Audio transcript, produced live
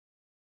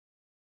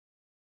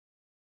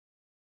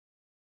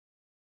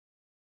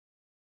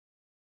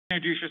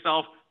Introduce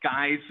yourself,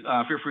 guys.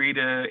 Feel free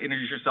to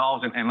introduce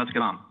yourselves and let's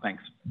get on.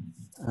 Thanks.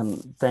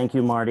 Thank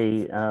you,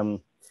 Marty.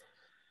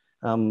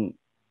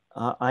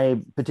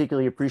 I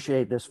particularly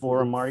appreciate this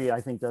forum. Marty,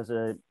 I think, does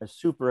a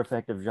super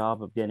effective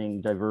job of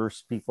getting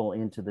diverse people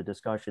into the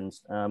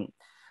discussions. You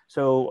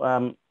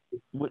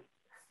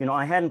know,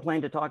 I hadn't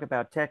planned to talk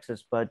about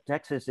Texas, but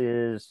Texas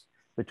is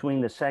between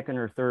the second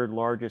or third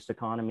largest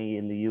economy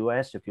in the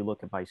US. If you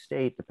look at by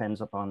state, depends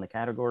upon the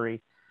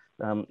category.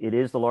 It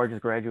is the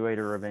largest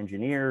graduator of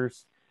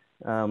engineers.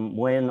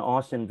 When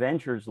Austin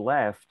Ventures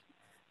left,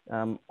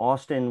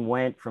 Austin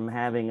went from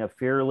having a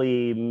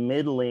fairly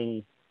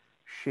middling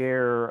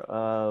share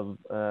of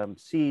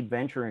seed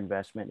venture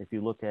investment. If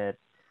you look at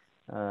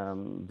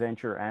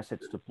venture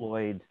assets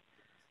deployed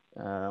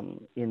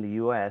in the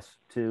US,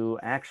 to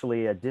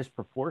actually a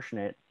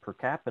disproportionate per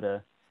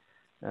capita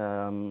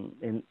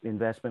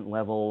investment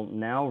level,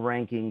 now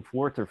ranking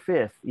 4th or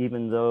 5th,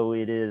 even though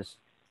it is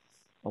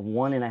a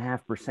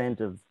 1.5%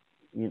 of,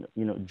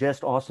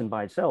 just Austin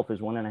by itself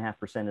is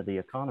 1.5% of the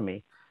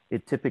economy.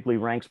 It typically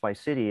ranks by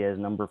city as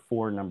number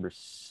 4, number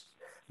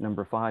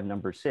 5,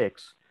 number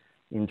 6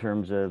 in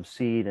terms of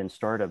seed and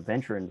startup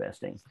venture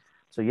investing.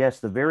 So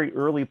yes, the very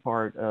early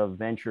part of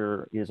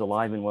venture is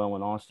alive and well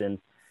in Austin.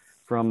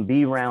 From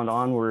B round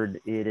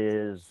onward, it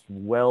is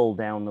well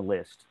down the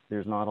list.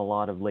 There's not a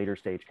lot of later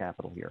stage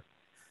capital here.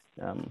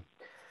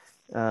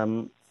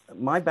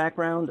 My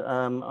background,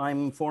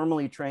 I'm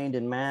formally trained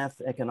in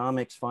math,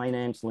 economics,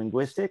 finance,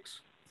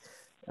 linguistics,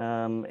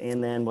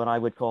 and then what I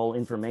would call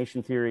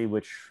information theory,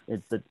 which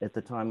at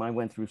the time I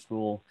went through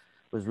school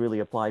was really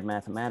applied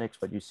mathematics,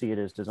 but you see it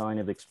as design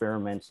of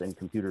experiments and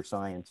computer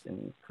science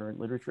in current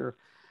literature.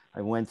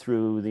 I went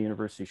through the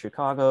University of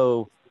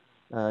Chicago,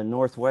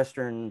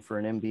 Northwestern for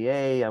an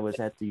MBA. I was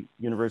at the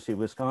University of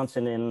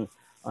Wisconsin, and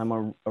I'm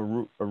a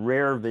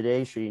rare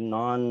Videshi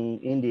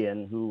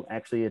non-Indian who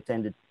actually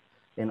attended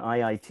an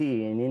IIT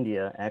in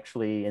India,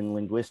 actually in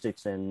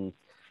linguistics and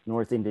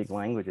North Indic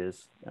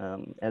languages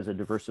as a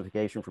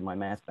diversification from my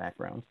math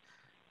background.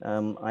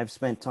 I've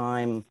spent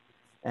time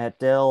at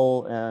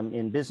Dell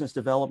in business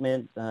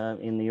development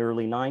in the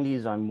early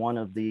 90s. I'm one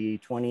of the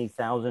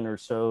 20,000 or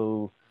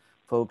so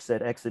folks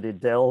that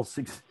exited Dell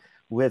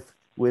with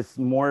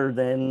more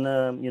than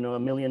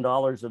 $1 million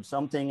of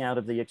something out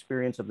of the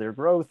experience of their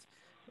growth.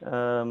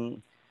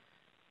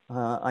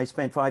 I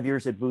spent 5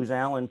 years at Booz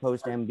Allen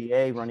post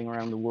MBA, running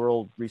around the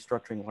world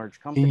restructuring large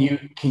companies.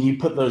 Can you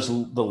put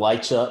the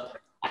lights up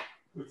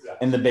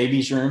in the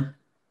baby's room?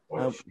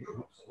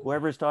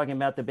 Whoever's talking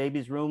about the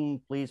baby's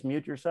room, please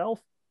mute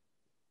yourself.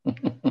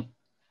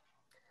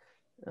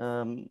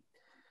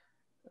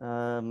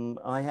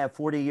 I have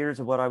 40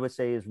 years of what I would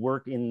say is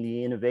work in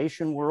the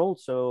innovation world.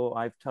 So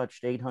I've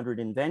touched 800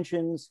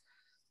 inventions,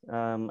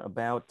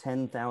 about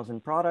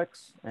 10,000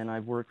 products, and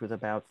I've worked with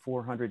about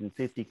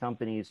 450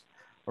 companies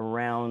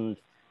around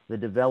the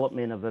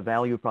development of a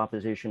value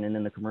proposition and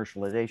then the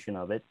commercialization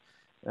of it.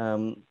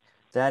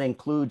 That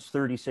includes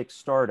 36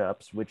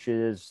 startups, which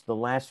is the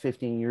last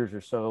 15 years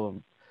or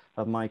so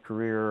of my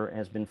career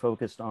has been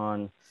focused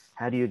on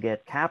how do you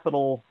get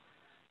capital,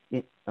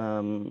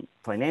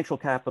 financial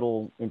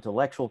capital,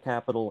 intellectual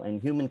capital,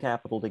 and human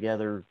capital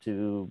together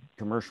to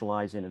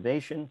commercialize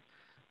innovation.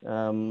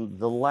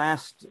 The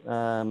last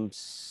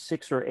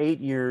 6 or 8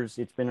 years,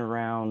 it's been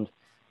around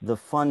the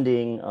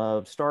funding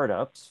of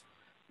startups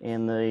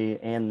and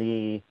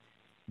the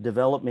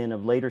development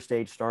of later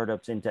stage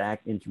startups into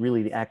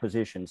really the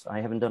acquisitions. I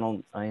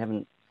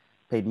haven't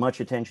paid much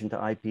attention to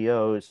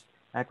IPOs.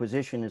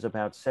 Acquisition is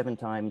about 7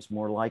 times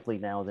more likely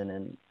now than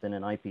an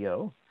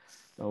IPO,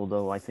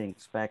 although I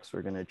think specs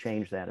are going to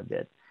change that a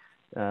bit.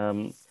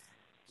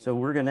 So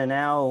we're going to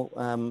now,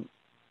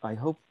 I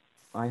hope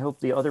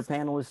the other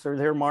panelists are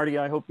there. Marty,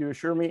 I hope you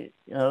assure me.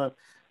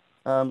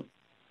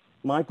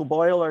 Michael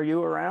Boyle, are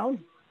you around?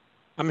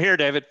 I'm here,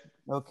 David.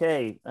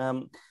 Okay.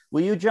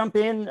 Will you jump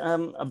in,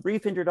 a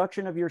brief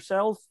introduction of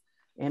yourself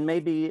and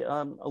maybe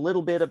a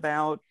little bit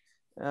about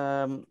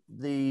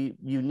the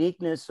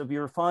uniqueness of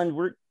your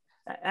fund?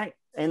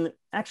 And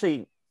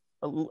actually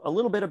a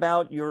little bit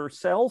about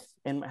yourself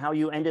and how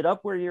you ended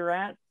up where you're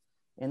at.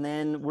 And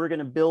then we're going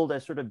to build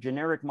a sort of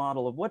generic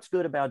model of what's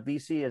good about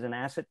VC as an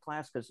asset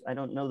class, because I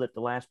don't know that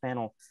the last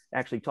panel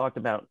actually talked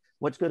about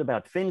what's good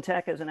about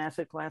fintech as an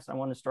asset class. I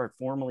want to start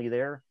formally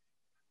there.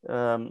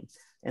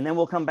 And then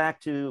we'll come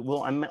back to,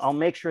 I'll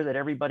make sure that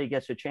everybody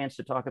gets a chance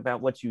to talk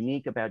about what's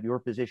unique about your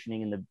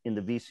positioning in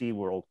the VC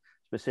world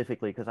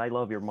specifically, because I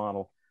love your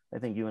model. I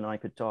think you and I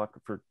could talk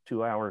for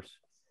 2 hours.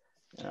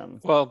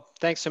 Well,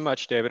 thanks so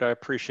much, David. I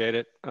appreciate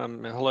it.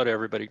 Hello to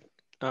everybody,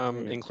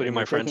 including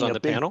my friends on the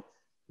panel.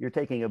 You're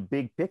taking a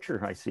big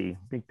picture, I see.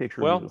 Big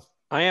picture. Well, view.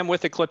 I am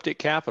with Ecliptic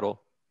Capital.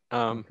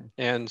 Okay.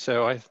 And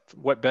so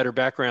what better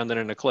background than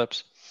an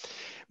eclipse?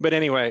 But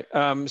anyway,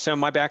 so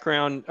my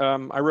background,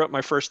 I wrote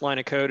my first line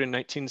of code in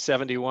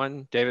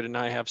 1971. David and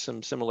I have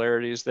some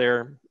similarities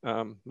there.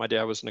 My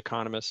dad was an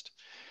economist.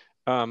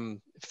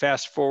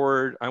 Fast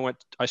forward,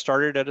 I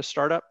started at a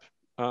startup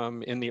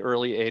in the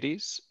early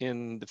 80s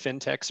in the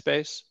fintech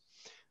space.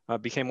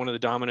 became one of the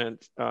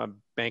dominant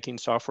banking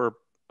software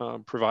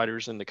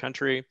providers in the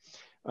country.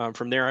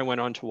 From there, I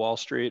went on to Wall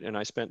Street and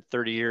I spent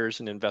 30 years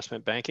in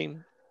investment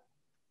banking,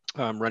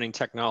 running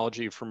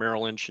technology for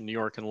Merrill Lynch in New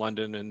York and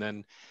London. And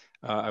then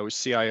I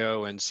was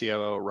CIO and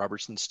COO at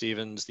Robertson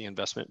Stevens, the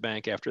investment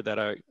bank. After that,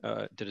 I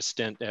did a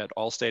stint at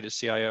Allstate as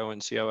CIO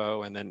and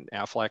COO, and then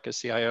Aflac as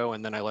CIO.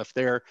 And then I left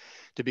there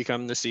to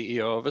become the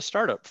CEO of a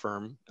startup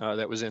firm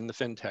that was in the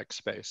fintech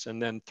space.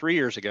 And then 3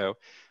 years ago,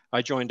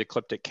 I joined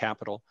Ecliptic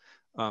Capital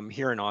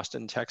here in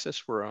Austin,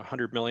 Texas. We're a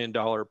 $100 million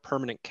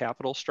permanent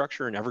capital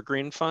structure and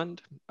evergreen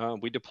fund.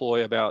 We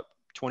deploy about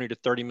 $20 to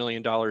 $30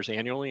 million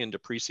annually into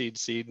pre-seed,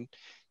 seed,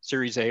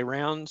 Series A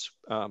rounds.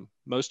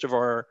 Most of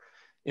our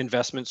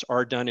investments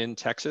are done in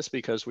Texas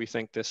because we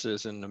think this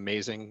is an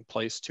amazing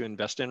place to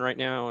invest in right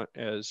now.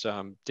 As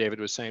David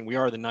was saying, we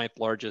are the 9th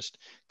largest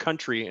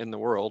country in the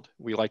world.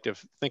 We like to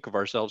think of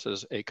ourselves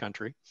as a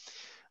country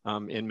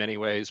in many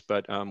ways,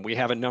 but we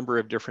have a number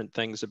of different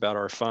things about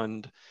our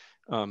fund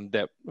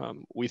that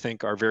we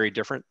think are very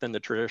different than the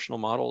traditional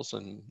models.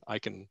 And I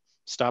can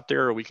stop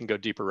there or we can go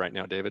deeper right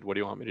now. David, what do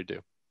you want me to do?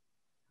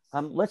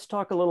 Let's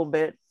talk a little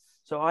bit.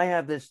 So I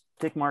have this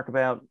tick mark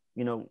about,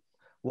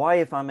 why,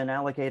 if I'm an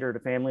allocator to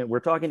family, we're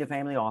talking to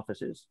family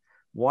offices,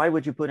 why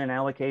would you put an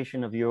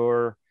allocation of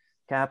your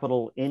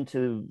capital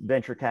into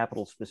venture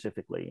capital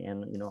specifically?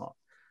 And,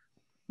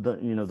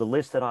 the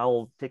list that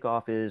I'll tick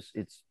off is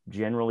it's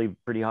generally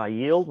pretty high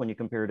yield when you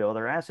compare to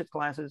other asset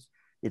classes.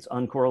 It's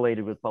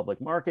uncorrelated with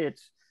public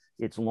markets.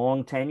 It's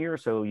long tenure,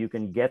 so you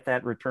can get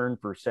that return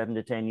for 7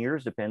 to 10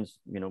 years, depends,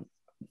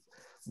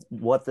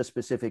 what the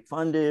specific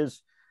fund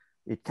is.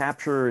 It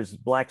captures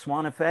black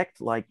swan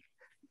effect, like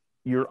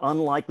you're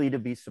unlikely to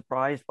be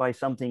surprised by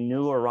something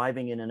new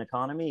arriving in an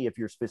economy if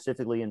you're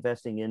specifically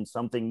investing in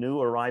something new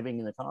arriving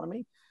in the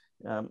economy,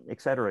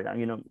 et cetera.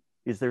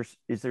 Is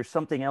there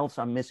something else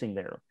I'm missing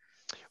there?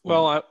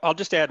 Well, I'll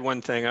just add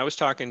one thing. I was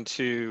talking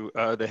to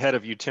the head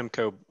of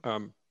UTIMCO,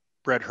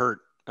 Brett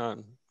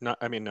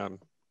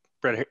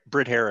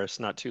Harris,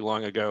 not too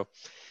long ago.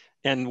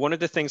 And one of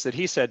the things that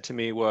he said to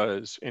me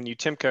was, and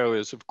UTIMCO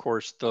is, of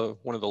course,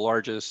 one of the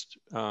largest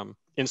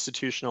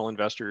institutional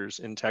investors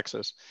in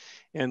Texas.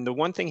 And the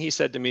one thing he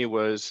said to me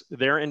was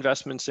their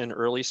investments in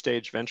early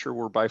stage venture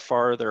were by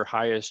far their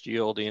highest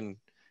yielding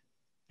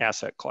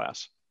asset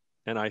class.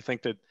 And I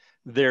think that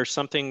there's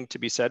something to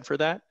be said for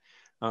that,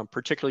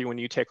 particularly when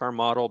you take our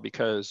model,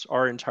 because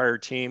our entire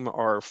team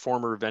are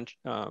former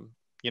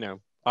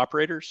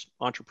operators,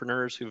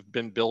 entrepreneurs who've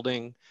been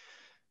building,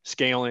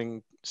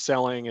 scaling,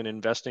 selling, and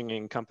investing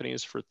in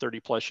companies for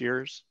 30 plus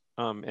years.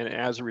 And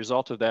as a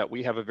result of that,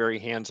 we have a very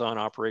hands-on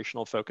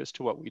operational focus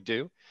to what we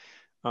do.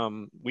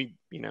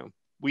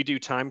 We do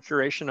time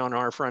curation on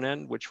our front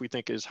end, which we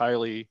think is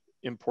highly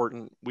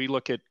important. We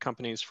look at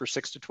companies for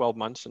 6 to 12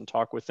 months and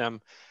talk with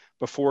them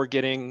before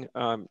getting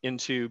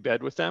into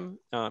bed with them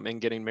and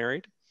getting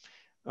married.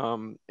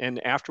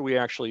 And after we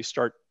actually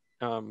start,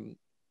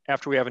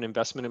 after we have an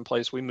investment in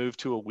place, we move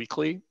to a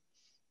weekly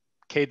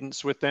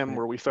cadence with them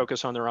where we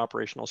focus on their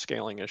operational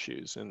scaling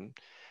issues. And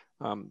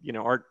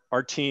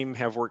our team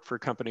have worked for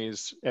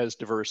companies as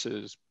diverse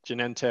as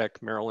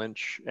Genentech, Merrill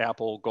Lynch,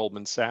 Apple,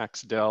 Goldman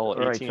Sachs, Dell,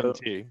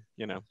 AT&T.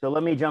 So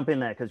let me jump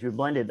in that because you're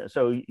blended.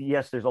 So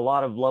yes, there's a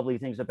lot of lovely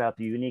things about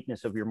the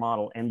uniqueness of your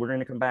model, and we're going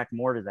to come back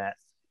more to that.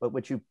 But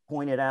what you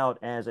pointed out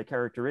as a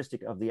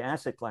characteristic of the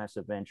asset class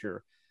of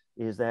venture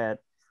is that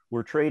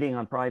we're trading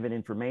on private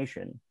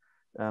information.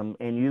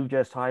 And you've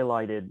just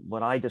highlighted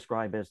what I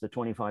describe as the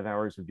 25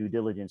 hours of due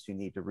diligence you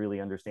need to really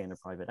understand a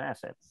private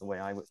asset, the way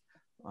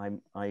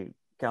I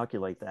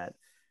calculate that.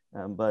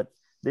 But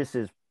this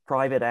is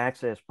private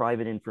access,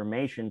 private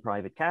information,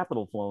 private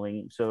capital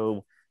flowing.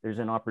 So there's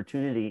an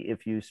opportunity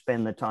if you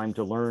spend the time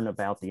to learn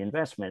about the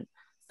investment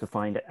to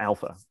find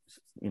alpha,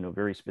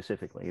 very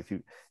specifically,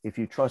 if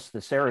you trust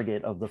the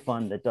surrogate of the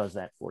fund that does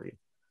that for you.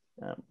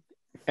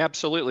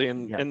 Absolutely.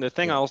 And the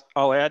thing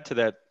I'll add to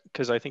that,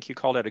 because I think you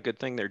called out a good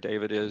thing there,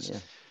 David, is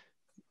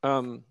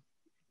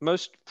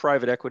most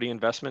private equity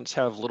investments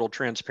have little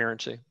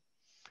transparency.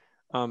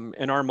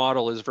 And our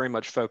model is very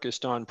much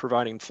focused on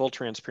providing full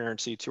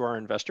transparency to our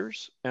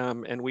investors.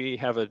 And we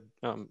have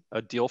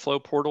a deal flow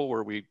portal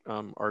where we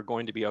are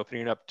going to be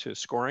opening up to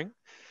scoring,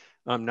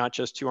 not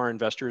just to our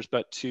investors,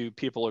 but to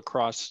people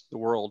across the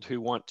world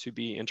who want to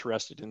be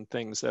interested in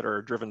things that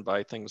are driven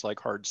by things like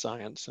hard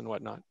science and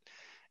whatnot.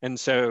 And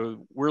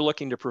so we're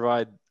looking to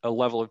provide a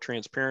level of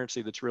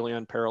transparency that's really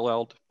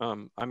unparalleled.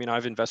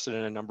 I've invested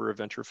in a number of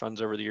venture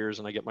funds over the years,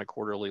 and I get my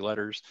quarterly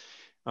letters.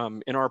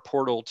 In our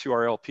portal to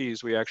our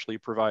LPs, we actually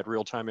provide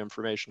real-time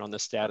information on the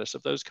status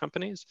of those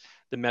companies,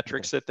 the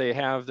metrics that they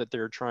have that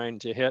they're trying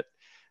to hit.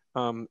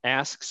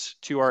 Asks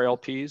to our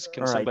LPs,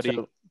 can somebody,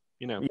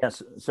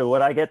 Yes. So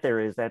what I get there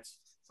is that's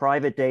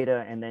private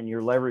data, and then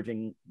you're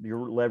leveraging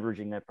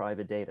that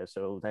private data.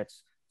 So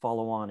that's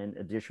follow on and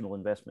additional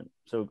investment.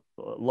 So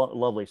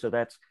lovely. So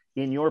that's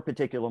in your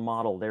particular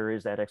model, there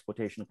is that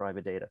exploitation of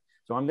private data.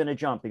 So I'm going to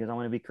jump because I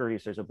want to be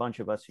courteous. There's a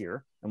bunch of us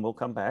here and we'll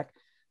come back.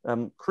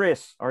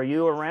 Chris, are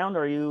you around?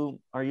 Are you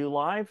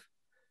live?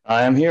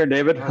 I'm here,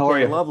 David. How are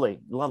Okay, you? lovely,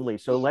 lovely.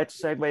 So let's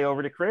segue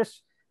over to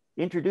Chris.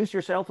 Introduce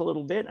yourself a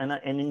little bit,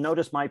 and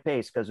notice my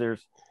pace because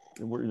there's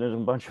a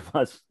bunch of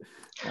us.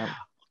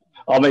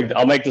 I'll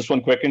make this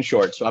one quick and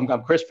short. So I'm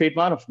Chris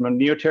Piedmonte. I'm from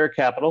NeoTerra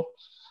Capital.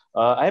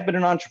 I have been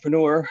an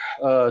entrepreneur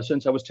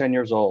since I was 10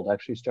 years old. I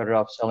actually started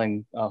off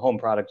selling home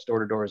products door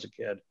to door as a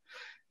kid.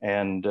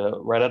 And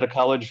right out of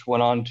college,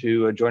 went on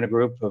to join a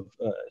group of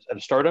at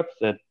a startup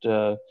that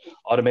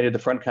automated the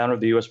front counter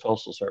of the U.S.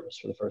 Postal Service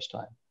for the first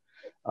time.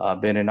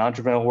 Been in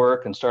entrepreneurial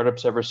work and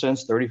startups ever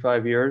since,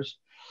 35 years.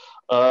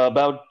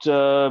 About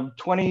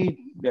 20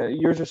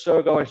 years or so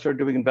ago, I started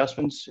doing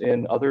investments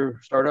in other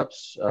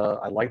startups.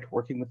 I liked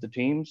working with the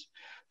teams.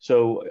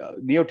 So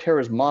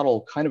NeoTerra's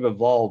model kind of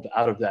evolved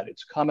out of that.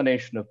 It's a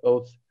combination of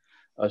both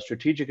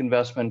strategic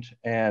investment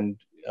and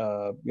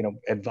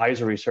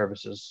advisory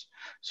services.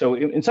 So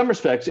in some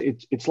respects,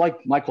 it's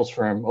like Michael's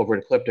firm over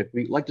at Ecliptic.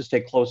 We like to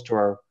stay close to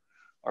our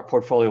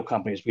portfolio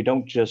companies. We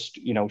don't just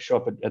show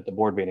up at the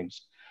board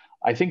meetings.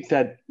 I think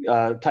that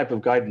type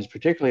of guidance,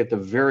 particularly at the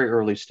very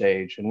early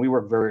stage, and we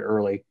work very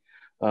early,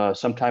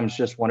 sometimes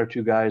just one or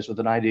two guys with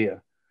an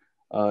idea,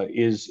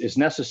 is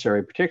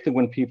necessary, particularly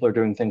when people are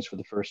doing things for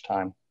the first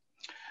time.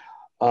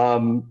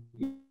 That's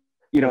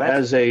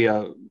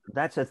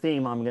a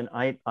theme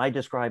I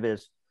describe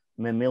as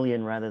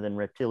mammalian rather than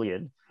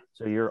reptilian.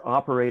 So you're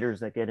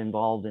operators that get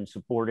involved in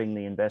supporting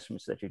the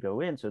investments that you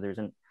go in. So there's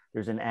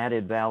an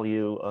added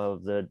value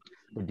of the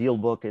deal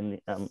book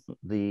and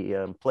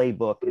the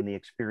playbook and the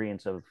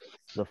experience of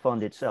the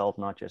fund itself,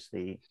 not just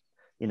the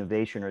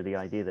innovation or the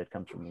idea that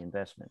comes from the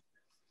investment.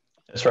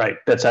 That's right.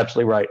 That's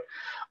absolutely right.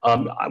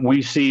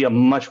 We see a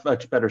much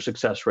better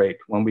success rate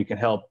when we can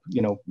help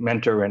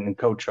mentor and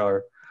coach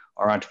our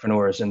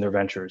entrepreneurs in their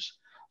ventures.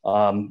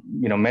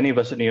 Many of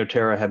us at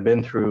NeoTerra have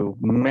been through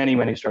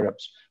many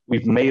startups.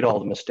 We've made all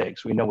the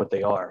mistakes. We know what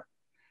they are,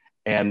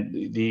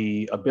 and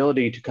the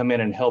ability to come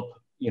in and help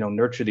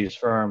nurture these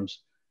firms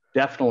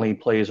definitely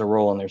plays a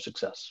role in their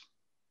success.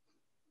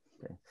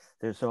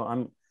 Okay. So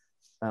I'm,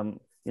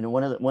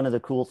 one of the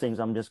cool things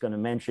I'm just going to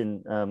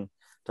mention,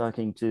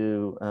 talking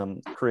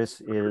to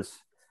Chris,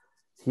 is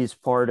he's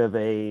part of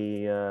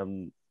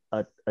a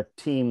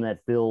team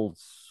that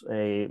builds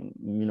a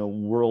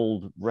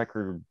world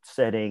record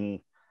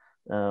setting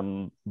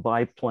racing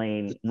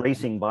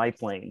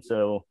biplane.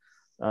 So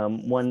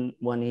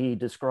when he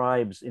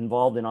describes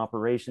involved in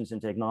operations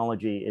and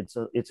technology,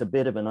 it's a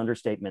bit of an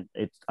understatement.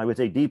 It's, I would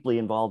say, deeply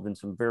involved in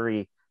some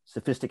very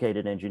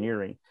sophisticated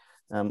engineering.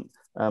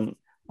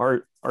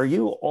 Are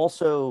you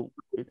also,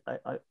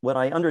 what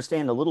I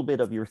understand a little bit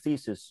of your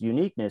thesis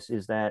uniqueness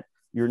is that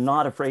you're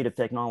not afraid of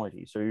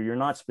technology. So you're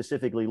not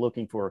specifically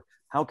looking for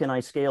how can I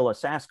scale a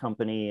SaaS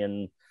company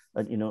and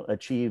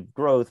achieve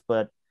growth,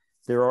 but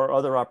there are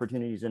other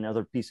opportunities in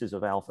other pieces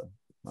of alpha.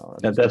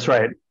 That's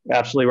right.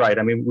 Absolutely right.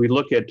 I mean, we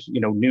look at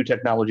new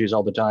technologies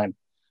all the time.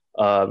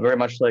 Very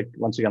much like,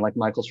 once again, like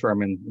Michael's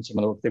firm and some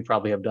of the work they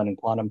probably have done in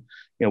quantum.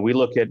 We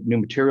look at new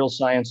material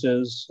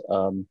sciences.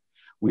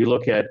 We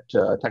look at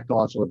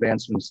technological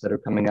advancements that are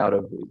coming out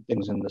of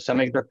things in the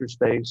semiconductor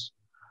space.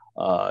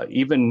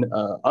 Even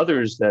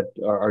others that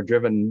are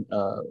driven,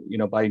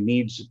 by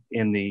needs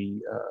in the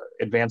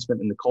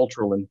advancement in the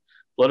cultural and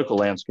political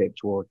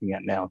landscapes we're working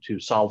at now to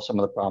solve some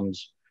of the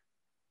problems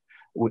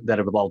that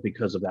have evolved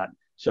because of that.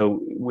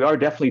 So we are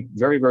definitely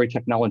very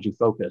technology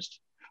focused,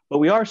 but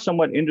we are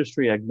somewhat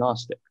industry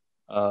agnostic.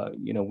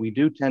 We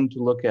do tend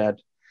to look at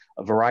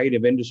a variety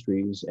of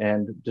industries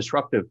and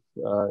disruptive,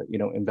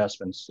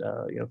 investments,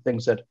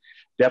 things that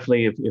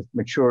definitely, if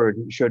matured,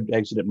 should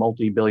exit at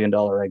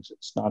multi-billion-dollar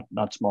exits,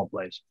 not small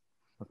plays.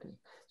 Okay,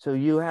 so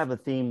you have a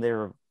theme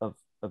there of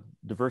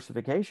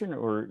diversification,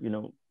 or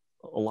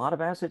a lot of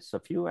assets, a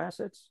few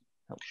assets?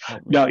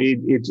 No,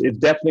 it's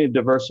definitely a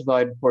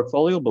diversified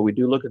portfolio, but we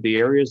do look at the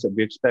areas that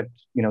we expect,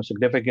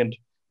 significant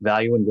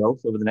value and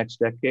growth over the next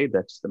decade.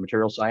 That's the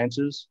material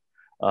sciences,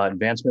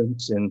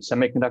 advancements in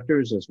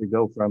semiconductors as we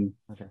go from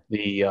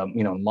the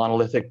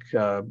monolithic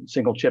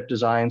single chip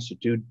designs to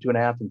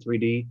 2.5 and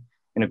 3D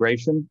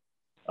integration.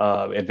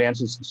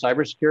 Advances in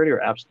cybersecurity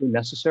are absolutely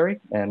necessary,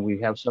 and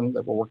we have some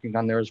that we're working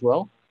on there as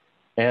well.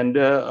 And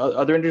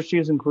other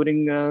industries,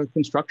 including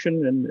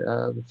construction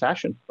and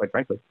fashion, quite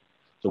frankly.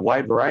 It's a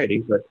wide variety,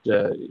 but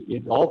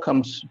it all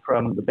comes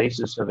from the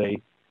basis of a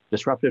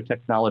disruptive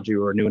technology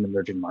or a new and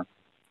emerging market.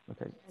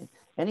 Okay.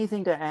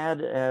 Anything to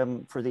add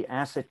for the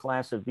asset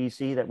class of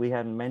VC that we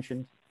haven't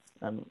mentioned?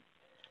 No,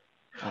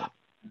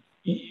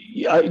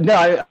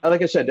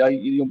 like I said,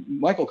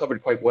 Michael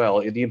covered quite well.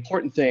 The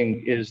important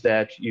thing is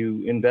that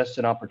you invest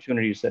in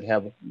opportunities that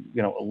have,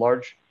 a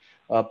large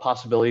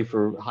possibility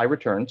for high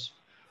returns.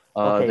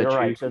 Okay, all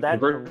right. So that's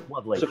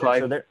lovely.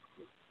 So there,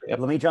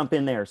 let me jump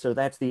in there. So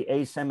that's the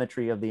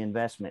asymmetry of the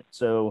investment.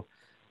 So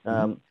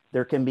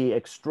there can be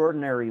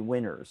extraordinary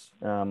winners,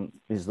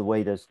 is the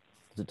way to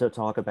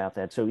talk about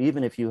that. So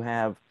even if you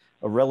have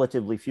a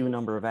relatively few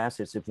number of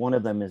assets, if one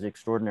of them is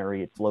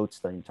extraordinary, it floats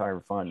the entire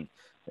fund.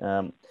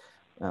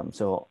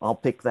 So I'll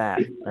pick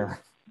that.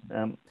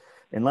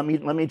 And let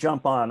me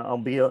jump on. I'll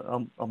be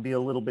a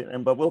little bit,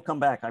 but we'll come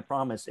back, I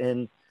promise.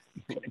 And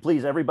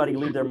please, everybody,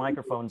 leave their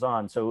microphones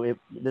on. So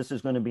this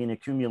is going to be an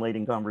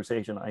accumulating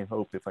conversation, I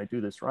hope, if I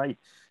do this right.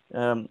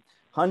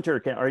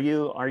 Hunter, are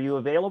you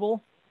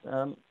available?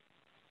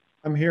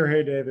 I'm here.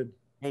 Hey, David.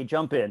 Hey,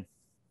 jump in.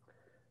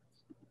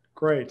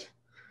 Great.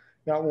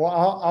 Now,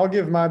 well, I'll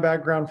give my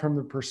background from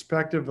the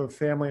perspective of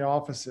family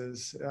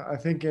offices. I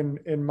think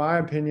in my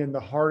opinion,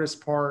 the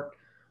hardest part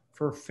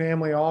for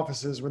family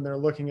offices when they're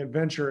looking at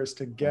venture is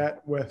to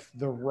get with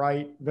the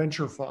right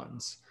venture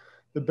funds.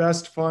 The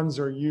best funds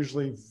are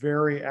usually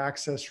very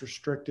access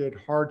restricted,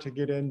 hard to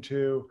get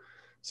into.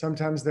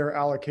 Sometimes their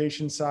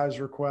allocation size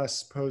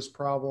requests pose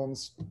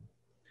problems.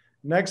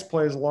 Next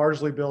Play is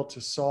largely built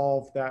to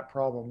solve that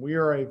problem. We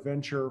are a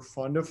venture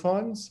fund of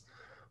funds,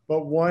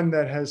 but one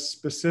that has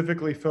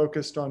specifically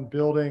focused on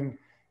building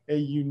a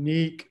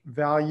unique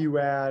value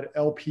add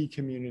LP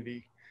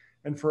community.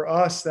 And for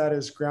us, that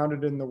is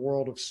grounded in the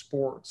world of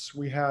sports.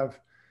 We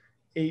have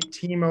 8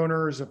 team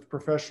owners of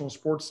professional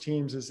sports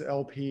teams as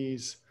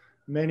LPs,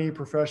 many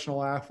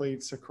professional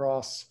athletes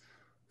across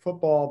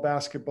football,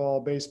 basketball,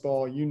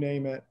 baseball, you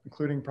name it,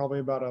 including probably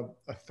about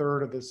a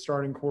third of the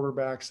starting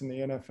quarterbacks in the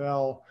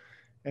NFL.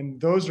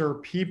 And those are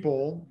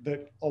people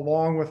that,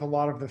 along with a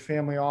lot of the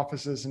family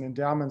offices and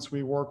endowments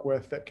we work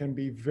with, that can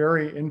be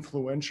very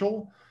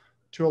influential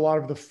to a lot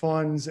of the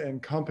funds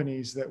and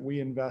companies that we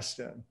invest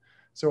in.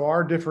 So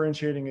our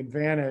differentiating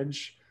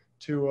advantage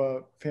to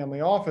a family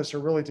office, or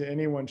really to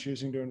anyone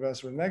choosing to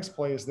invest with Next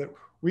Play, is that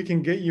we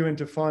can get you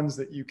into funds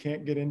that you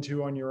can't get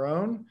into on your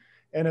own.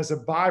 And as a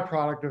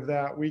byproduct of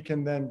that, we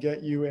can then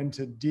get you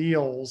into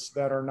deals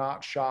that are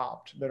not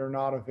shopped, that are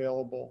not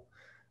available.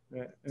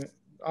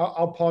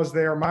 I'll pause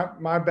there.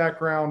 My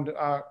background,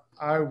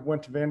 I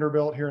went to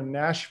Vanderbilt here in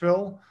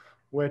Nashville,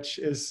 which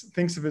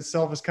thinks of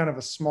itself as kind of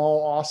a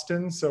small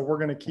Austin. So we're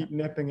going to keep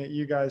nipping at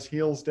you guys'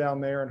 heels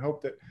down there and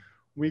hope that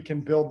we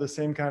can build the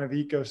same kind of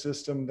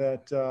ecosystem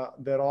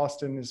that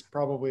Austin is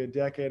probably a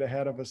decade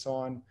ahead of us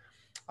on.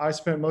 I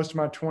spent most of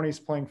my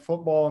 20s playing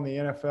football in the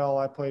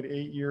NFL. I played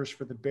 8 years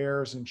for the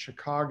Bears in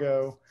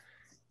Chicago,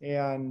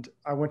 and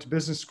I went to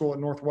business school at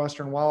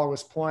Northwestern while I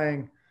was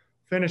playing.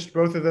 Finished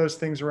both of those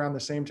things around the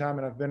same time,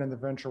 and I've been in the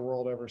venture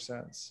world ever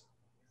since.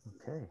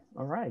 Okay,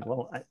 all right.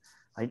 Well,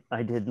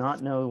 I did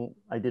not know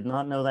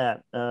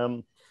that.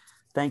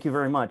 Thank you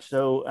very much.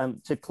 So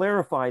to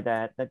clarify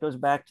that goes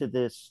back to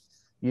this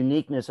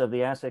uniqueness of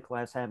the asset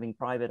class having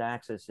private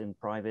access in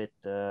private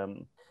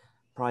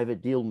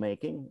deal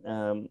making,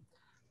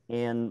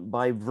 and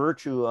by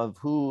virtue of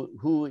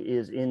who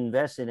is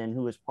invested and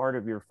who is part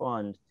of your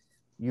fund,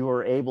 you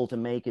are able to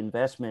make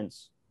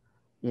investments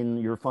in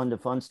your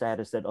fund-to-fund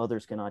status that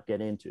others cannot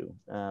get into.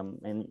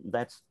 And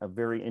that's a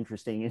very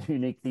interesting and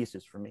unique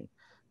thesis for me.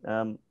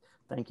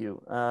 Thank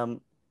you.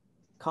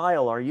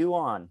 Kyle, are you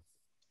on?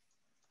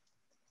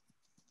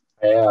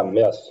 I am,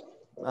 yes.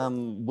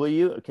 Can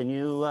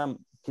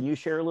you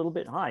share a little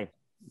bit?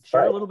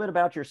 Share a little bit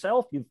about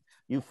yourself.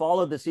 You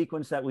followed the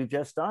sequence that we've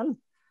just done.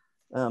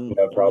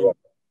 No problem.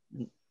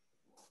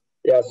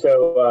 Yeah,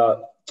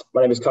 so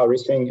my name is Kyle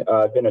Reesing.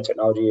 I've been a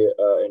technology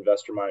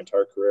investor my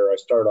entire career. I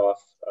started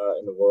off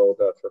in the world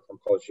from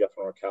college, Jeff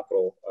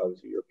Capital. I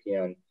was a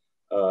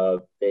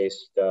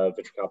European-based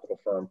venture capital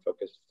firm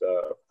focused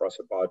across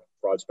a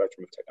broad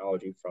spectrum of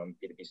technology, from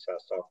B2B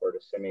SaaS software to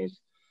semis,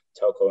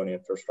 telco and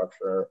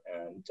infrastructure,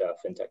 and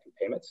fintech and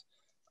payments.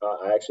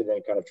 I actually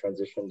then kind of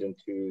transitioned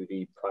into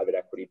the private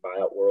equity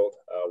buyout world,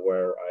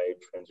 where I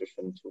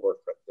transitioned to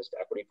work for Vista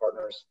Equity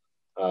Partners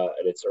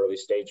at its early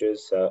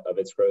stages of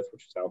its growth,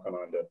 which has now gone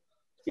on to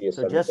be a.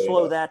 So just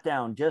slow that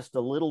down just a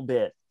little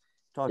bit.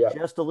 Talk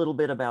just a little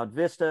bit about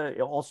Vista.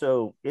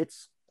 Also,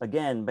 it's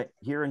again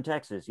here in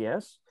Texas,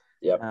 yes.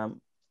 Yep.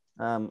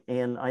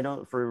 And I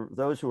don't, for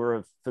those who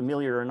are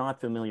familiar or not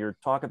familiar,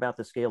 talk about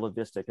the scale of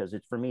Vista, because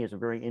for me it's a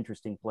very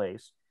interesting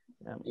place.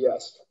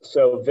 Yes.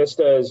 So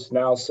Vista has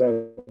now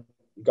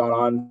gone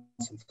on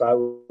since I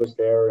was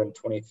there in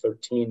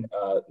 2013,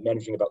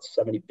 managing about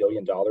 $70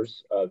 billion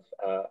of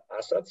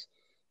assets.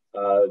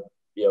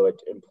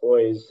 It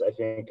employs, I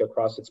think,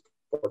 across its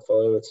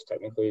portfolio, it's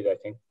technically, I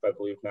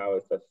believe now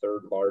it's the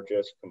 3rd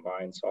largest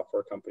combined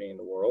software company in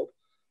the world.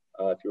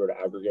 If you were to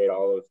aggregate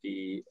all of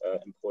the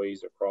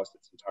employees across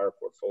its entire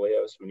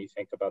portfolio. So when you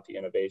think about the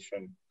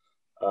innovation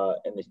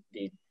and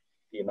the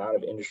amount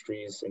of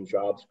industries and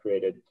jobs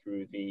created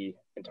through the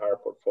entire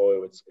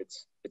portfolio,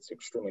 it's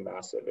extremely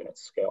massive in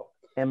its scale.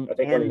 And I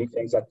think one of the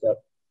things that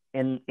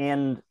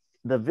and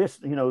the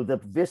Vista, the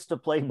Vista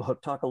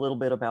playbook. Talk a little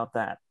bit about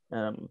that.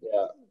 Yeah.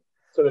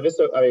 So the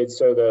Vista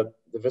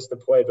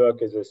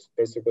playbook is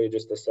basically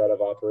just a set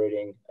of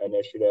operating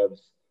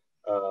initiatives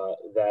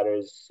that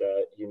is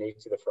unique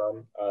to the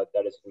firm,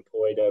 that is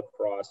employed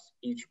across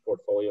each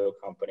portfolio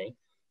company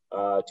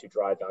to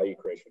drive value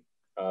creation,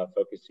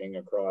 focusing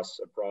across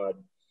a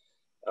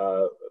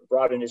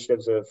broad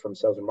initiatives from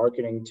sales and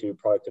marketing to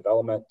product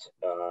development,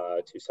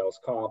 to sales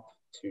comp,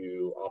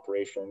 to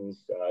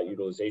operations,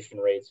 utilization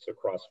rates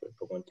across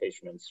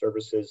implementation and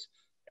services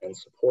and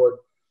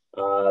support,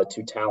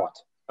 to talent.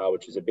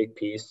 which is a big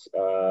piece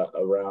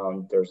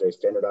around, there's a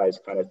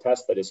standardized kind of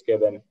test that is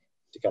given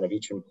to kind of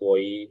each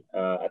employee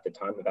at the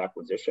time of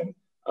acquisition,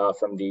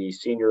 from the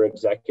senior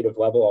executive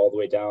level all the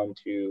way down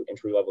to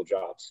entry-level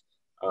jobs.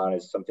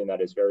 Is something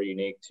that is very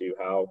unique to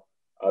how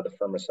the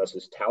firm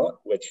assesses talent,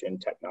 which in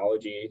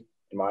technology,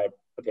 in my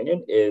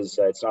opinion, is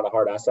it's not a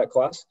hard asset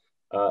class.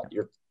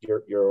 You're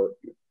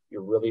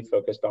really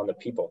focused on the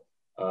people.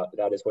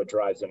 That is what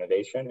drives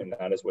innovation, and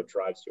that is what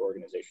drives the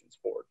organizations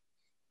forward.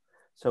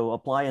 So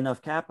apply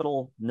enough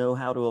capital, know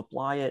how to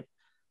apply it,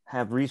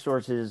 have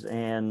resources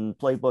and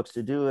playbooks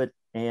to do it,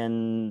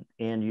 and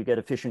you get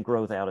efficient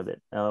growth out of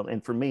it.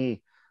 And for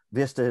me,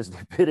 Vista is the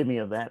epitome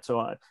of that.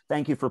 So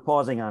thank you for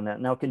pausing on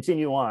that. Now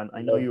continue on.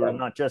 I know you are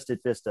not just at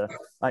Vista.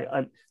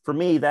 For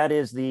me, that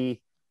is the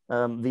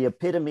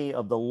epitome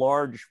of the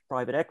large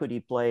private equity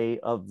play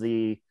of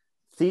the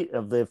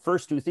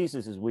first two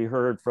theses we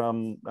heard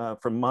from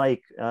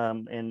Mike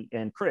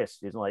and Chris.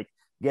 Is like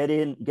get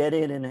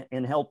in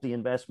and help the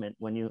investment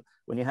when you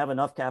have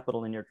enough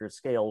capital in your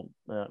scale.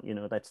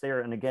 That's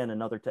there. And again,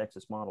 another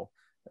Texas model.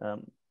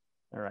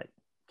 All right,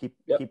 keep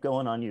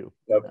going on you.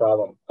 No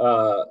problem.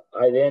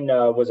 I then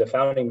was a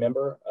founding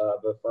member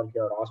of a firm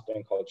here in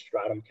Austin called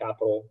Stratum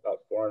Capital, about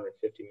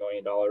 $450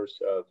 million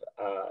of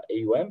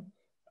AUM.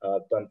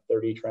 I've done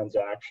 30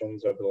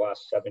 transactions over the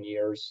last 7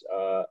 years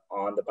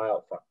on the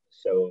buyout front.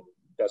 So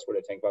best way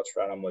to think about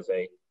Stratum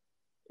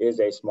is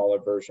a smaller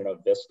version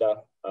of Vista.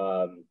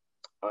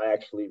 I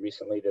actually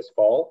recently this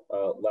fall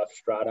left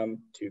Stratum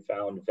to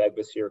found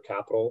Vegvisir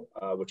Capital,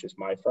 which is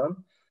my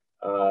firm.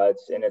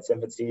 It's in its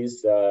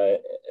infancies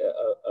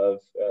of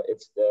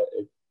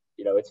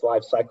its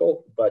life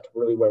cycle, but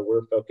really where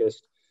we're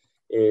focused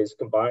is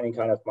combining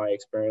kind of my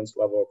experience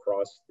level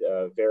across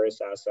various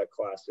asset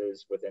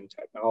classes within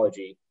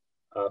technology,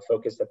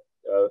 focused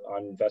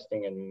on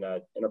investing in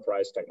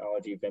enterprise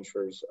technology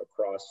ventures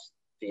across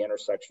the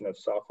intersection of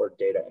software,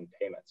 data, and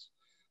payments.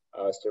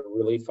 So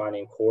really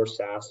finding core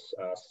SaaS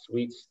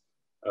suites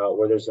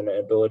where there's an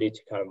ability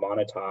to kind of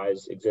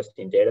monetize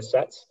existing data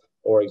sets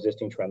or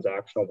existing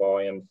transactional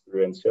volume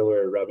through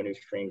ancillary revenue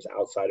streams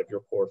outside of your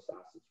core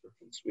SaaS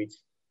subscription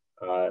suites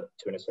to,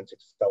 in a sense,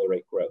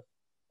 accelerate growth,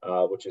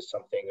 which is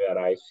something that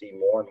I see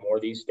more and more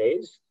these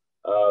days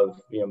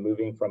of,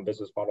 moving from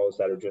business models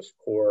that are just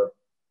core,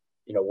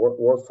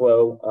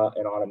 workflow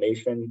and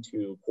automation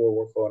to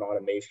core workflow and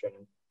automation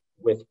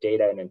with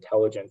data and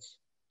intelligence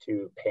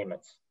to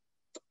payments.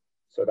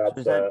 So that's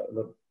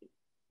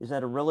is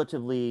that a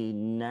relatively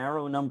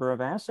narrow number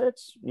of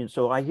assets?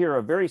 So I hear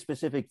a very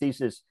specific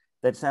thesis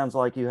that sounds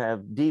like you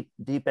have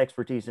deep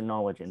expertise and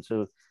knowledge. And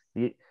so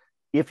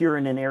if you're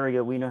in an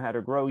area, we know how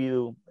to grow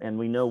you and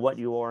we know what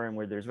you are and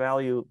where there's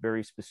value,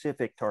 very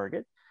specific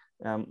target.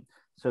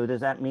 So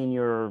does that mean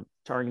you're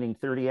targeting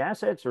 30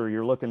 assets or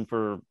you're looking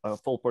for a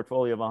full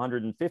portfolio of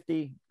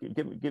 150?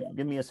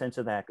 Give me a sense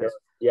of that.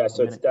 Yeah,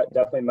 so it's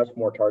definitely much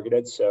more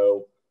targeted.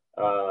 So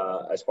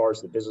as far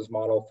as the business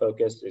model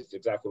focus, it's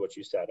exactly what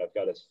you said. I've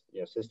got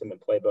a system and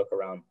playbook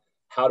around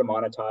how to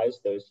monetize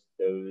those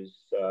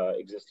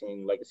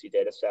existing legacy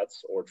data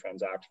sets or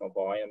transactional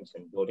volumes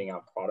and building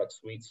out product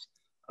suites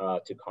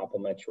to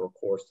complement your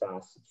core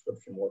SaaS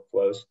subscription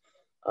workflows,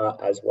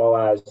 as well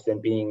as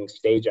then being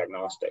stage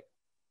agnostic.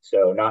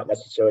 So not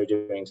necessarily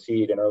doing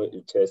seed and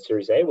early to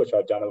Series A, which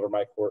I've done over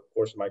my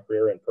course of my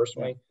career and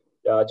personally,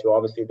 to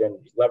obviously then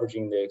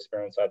leveraging the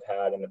experience I've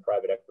had in the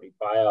private equity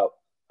buyout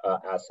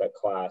asset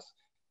class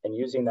and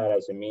using that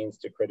as a means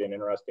to create an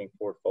interesting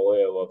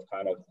portfolio of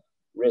kind of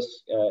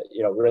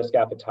risk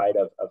appetite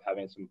of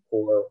having some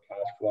core cash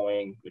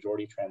flowing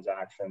majority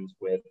transactions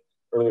with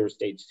earlier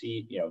stage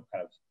seed,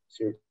 kind of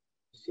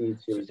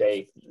Series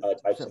A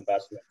types of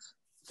investments.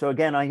 So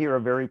again, I hear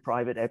a very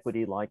private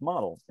equity-like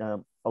model.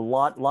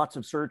 Lots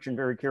of search and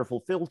very careful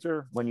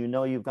filter. When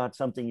you've got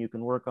something you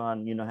can work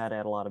on, you know how to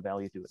add a lot of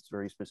value to it. It's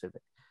very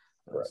specific.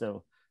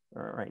 So,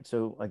 all right.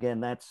 So again,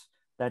 that's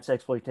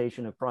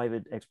exploitation of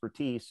private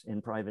expertise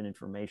in private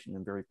information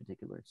in very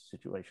particular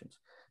situations.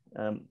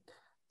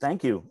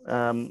 Thank you.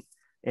 And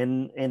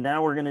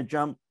now we're going to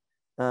jump.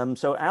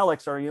 So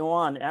Alex, are you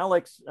on?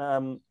 Alex.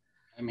 I'm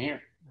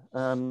here.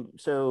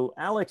 So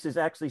Alex is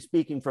actually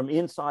speaking from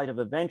inside of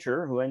a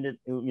venture who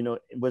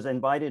was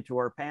invited to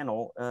our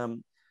panel.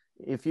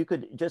 If you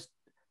could just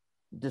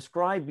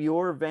describe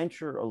your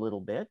venture a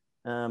little bit,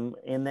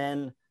 and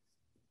then,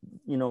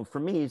 for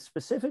me,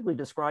 specifically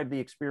describe the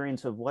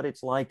experience of what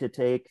it's like to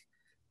take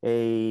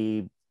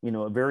a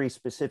very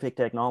specific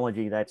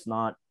technology that's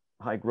not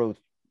high growth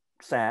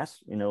SaaS,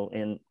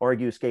 and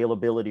argue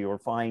scalability or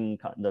find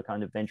the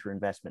kind of venture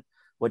investment,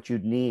 what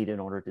you'd need in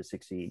order to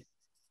succeed.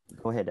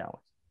 Go ahead, Alex.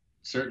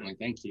 Certainly,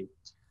 thank you.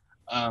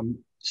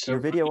 So your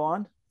video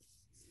on?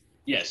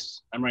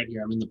 Yes, I'm right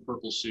here. I'm in the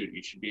purple suit.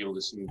 You should be able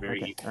to see me very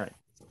easily. All right.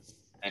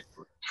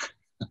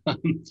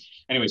 Excellent.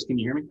 Anyways, can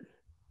you hear me?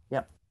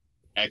 Yep.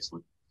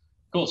 Excellent.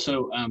 Cool.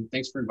 So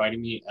thanks for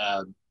inviting me.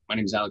 My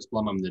name is Alex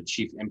Blum. I'm the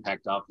Chief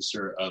Impact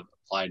Officer of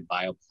Applied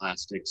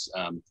Bioplastics.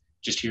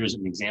 Just here as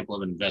an example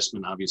of an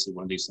investment. Obviously,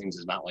 one of these things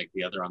is not like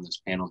the other on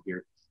this panel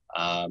here.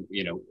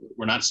 You know,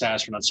 we're not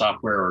SaaS, we're not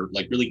software, or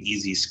like really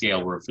easy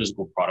scale. We're a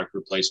physical product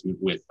replacement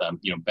with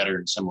you know, better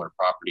and similar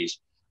properties.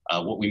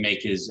 What we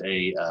make is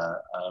a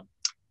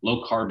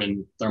low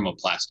carbon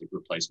thermoplastic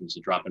replacement, it's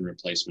a drop-in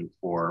replacement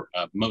for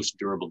most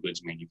durable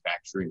goods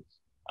manufacturing.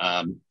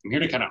 I'm here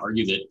to kind of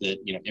argue that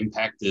you know,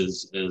 impact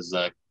is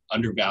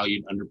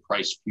undervalued,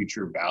 underpriced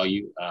future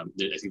value. I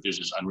think there's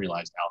this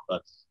unrealized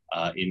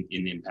alpha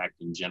in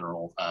impact in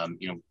general.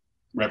 You know,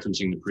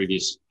 referencing the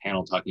previous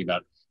panel talking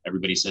about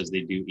everybody says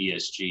they do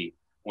ESG.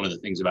 One of the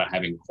things about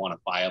having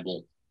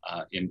quantifiable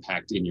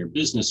impact in your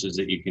business is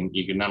that you can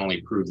not only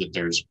prove that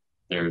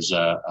there's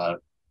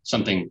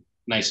something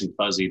nice and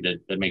fuzzy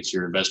that makes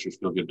your investors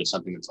feel good, but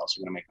something that's also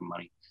going to make them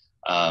money.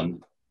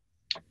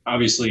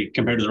 Obviously,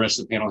 compared to the rest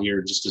of the panel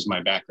here, just as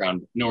my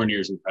background, nowhere near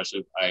as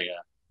impressive. I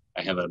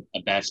have a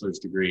bachelor's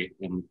degree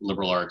in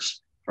liberal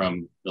arts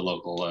from the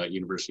local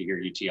university here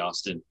at UT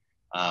Austin.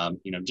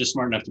 You know, just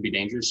smart enough to be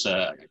dangerous.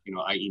 You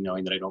know, i.e.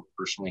 knowing that I don't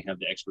personally have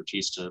the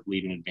expertise to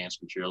lead an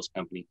advanced materials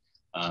company.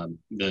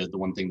 The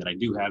one thing that I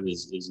do have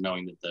is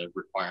knowing that the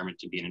requirement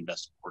to be an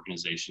investment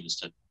organization is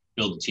to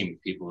build a team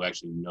of people who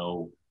actually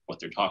know what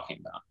they're talking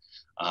about.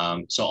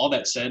 So all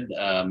that said,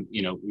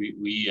 you know,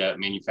 we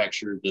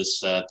manufacture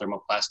this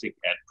thermoplastic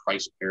at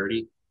price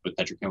parity with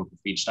petrochemical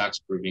feedstocks,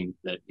 proving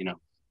that, you know,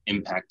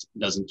 impact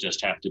doesn't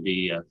just have to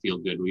be feel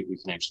good. We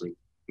can actually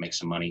make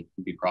some money,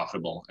 be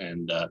profitable,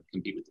 and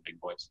compete with the big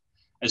boys.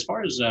 As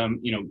far as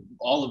you know,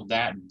 all of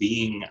that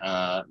being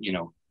you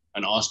know,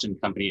 an Austin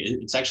company,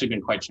 it's actually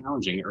been quite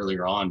challenging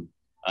earlier on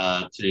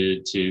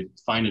to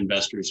find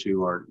investors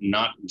who are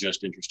not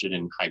just interested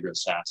in high growth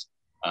SaaS,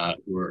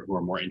 who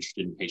are more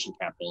interested in patient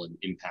capital and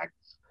impact.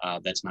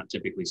 That's not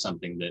typically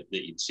something that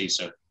you'd see.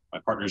 So my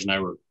partners and I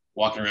were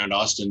walking around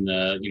Austin,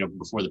 you know,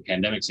 before the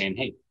pandemic, saying,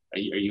 "Hey, are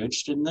you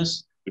interested in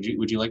this?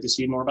 Would you like to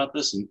see more about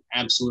this?" And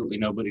absolutely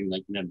nobody,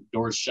 like, you know,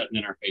 doors shutting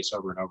in our face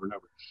over and over and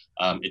over.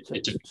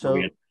 It took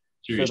so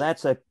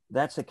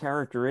that's a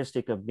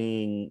characteristic of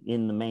being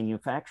in the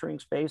manufacturing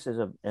space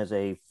as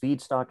a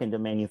feedstock into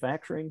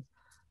manufacturing.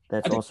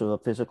 That's also a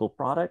physical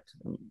product.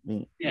 I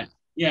mean, yeah.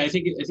 I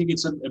think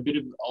it's a bit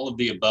of all of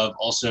the above.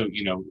 Also,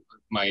 you know,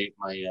 my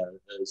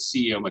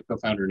CEO, my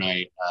co-founder, and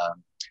I,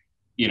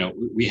 you know,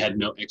 we had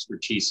no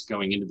expertise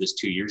going into this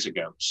 2 years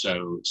ago.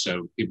 So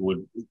people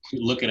would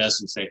look at us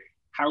and say,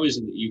 how is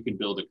it that you can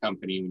build a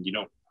company when you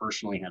don't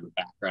personally have a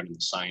background in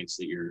the science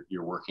that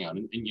you're working on?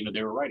 And you know,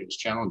 they were right, it was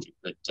challenging,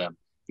 but you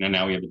know,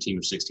 now we have a team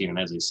of 16, and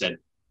as I said,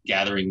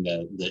 gathering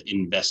the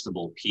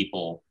investable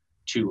people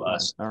to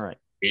us. All right.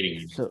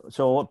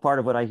 So what part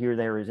of what I hear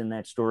there is, in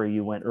that story,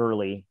 you went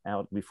early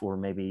out before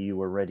maybe you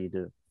were ready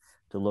to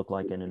look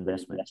like an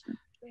investment.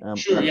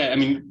 Sure. Yeah. I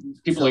mean,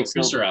 people like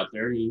Chris are out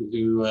there who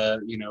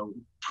you know,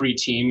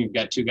 pre-team. You've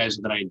got two guys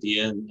with an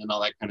idea and all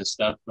that kind of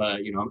stuff.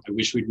 You know, I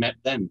wish we'd met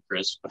then,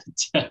 Chris. But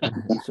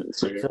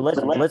so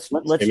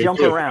let's jump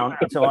around.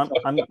 So I'm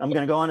going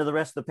to go on to the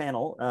rest of the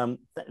panel.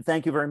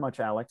 Thank you very much,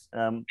 Alex.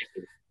 And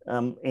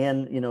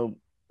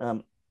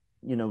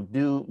you know,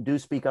 do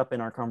speak up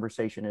in our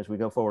conversation as we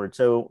go forward.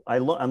 So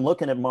I'm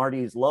looking at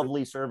Marty's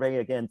lovely survey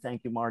again.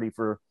 Thank you, Marty,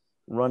 for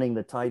running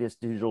the tightest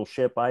digital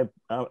ship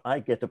I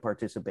get to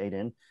participate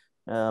in.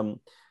 And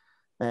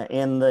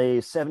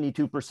the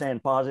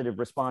 72% positive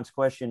response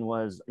question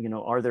was, you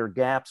know, are there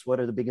gaps? What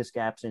are the biggest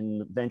gaps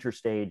in venture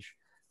stage,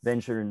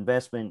 venture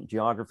investment,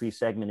 geography,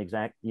 segment,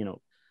 exact, you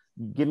know,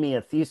 give me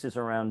a thesis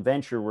around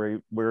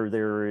venture where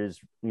there is,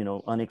 you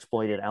know,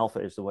 unexploited alpha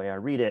is the way I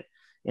read it.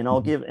 And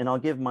I'll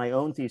give my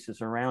own thesis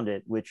around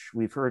it, which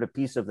we've heard a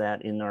piece of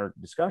that in our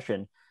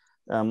discussion.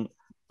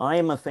 I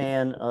am a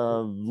fan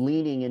of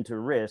leaning into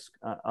risk.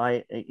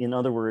 In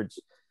other words,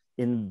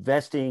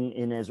 investing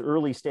in as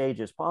early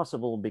stage as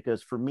possible,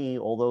 because for me,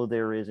 although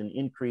there is an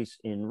increase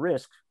in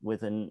risk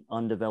with an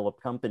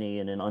undeveloped company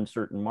in an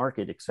uncertain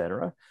market, et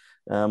cetera,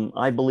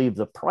 I believe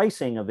the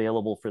pricing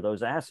available for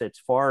those assets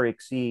far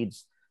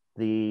exceeds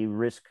the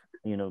risk,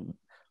 you know,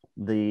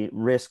 the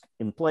risk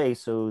in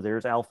place. So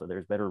there's alpha,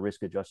 there's better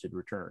risk adjusted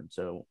return.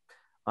 So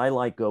I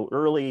like go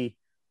early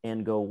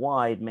and go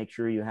wide, make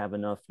sure you have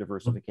enough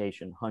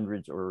diversification,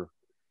 hundreds or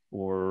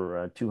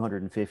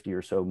 250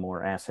 or so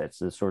more assets,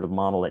 the sort of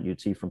model that you'd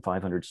see from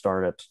 500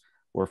 startups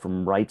or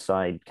from Right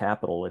Side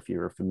Capital, if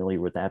you're familiar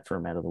with that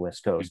firm out of the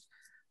West Coast.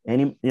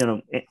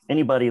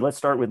 Anybody, let's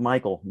start with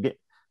Michael.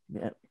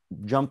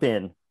 Jump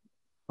in.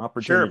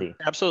 Opportunity. Sure,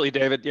 absolutely,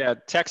 David. Yeah,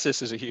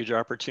 Texas is a huge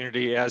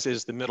opportunity, as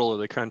is the middle of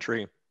the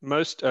country.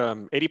 Most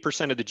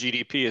 80% of the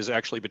GDP is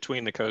actually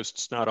between the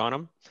coasts, not on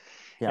them.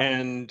 Yeah.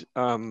 And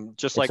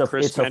just like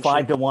Chris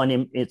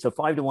mentioned, it's a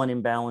 5-to-1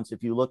 imbalance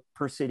if you look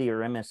per city or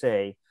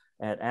MSA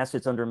at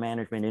assets under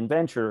management in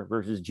venture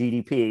versus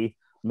GDP,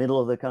 middle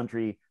of the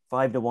country,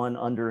 5-to-1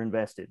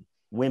 underinvested.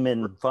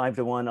 Women,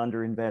 5-to-1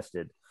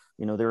 underinvested.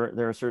 You know,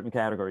 there are certain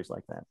categories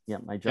like that. Yeah,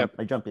 I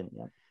jump in.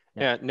 Yeah.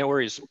 Yeah, no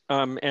worries.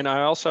 And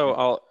I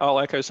also, I'll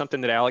echo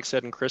something that Alex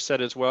said and Chris said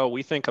as well.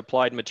 We think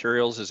applied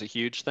materials is a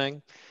huge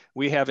thing.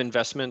 We have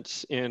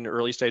investments in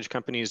early stage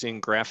companies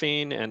in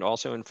graphene and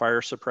also in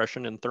fire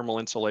suppression and thermal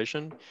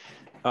insulation.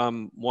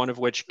 one of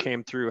which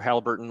came through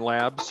Halliburton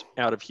Labs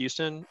out of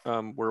Houston,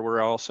 where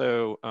we're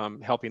also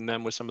helping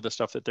them with some of the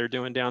stuff that they're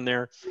doing down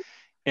there.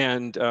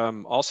 And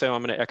also,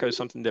 I'm going to echo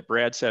something that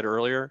Brad said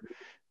earlier,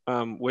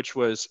 which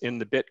was in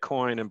the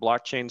Bitcoin and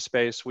blockchain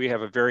space. We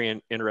have a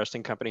very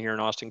interesting company here in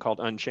Austin called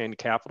Unchained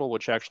Capital,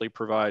 which actually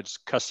provides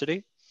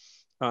custody,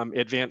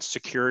 advanced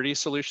security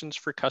solutions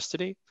for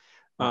custody,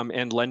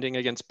 and lending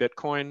against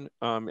Bitcoin.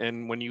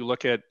 And when you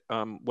look at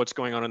what's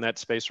going on in that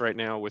space right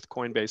now with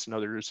Coinbase and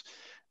others,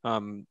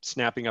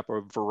 snapping up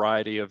a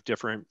variety of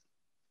different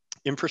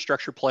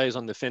infrastructure plays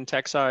on the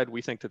fintech side,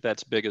 we think that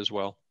that's big as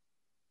well.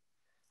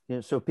 Yeah,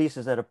 so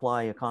pieces that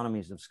apply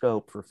economies of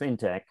scope for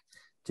fintech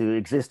to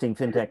existing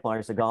fintech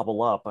players to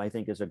gobble up, I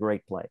think is a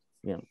great play.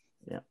 Yeah.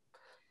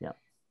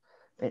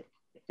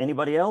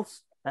 Anybody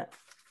else? I'm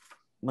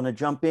going to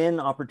jump in.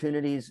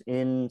 Opportunities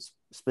in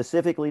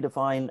specifically to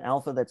find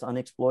alpha that's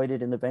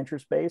unexploited in the venture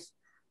space.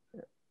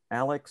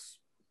 Alex?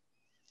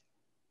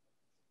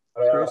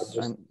 Chris,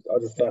 I'll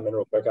just chime in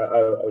real quick.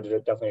 I would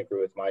definitely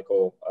agree with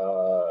Michael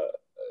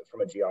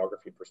from a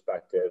geography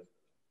perspective.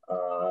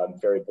 I'm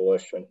very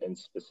bullish and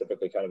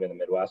specifically kind of in the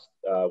Midwest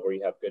where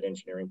you have good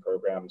engineering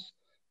programs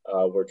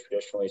where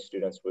traditionally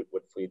students would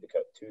flee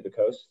to the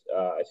coast.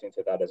 I think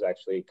that has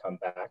actually come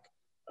back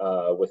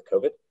with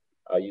COVID.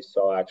 You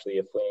saw actually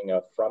a fleeing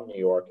from New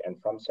York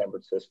and from San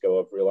Francisco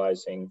of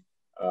realizing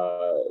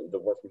the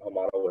work from home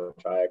model,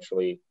 which I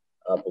actually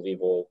believe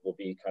will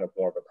be kind of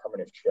more of a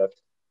permanent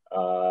shift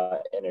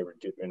and a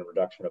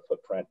reduction of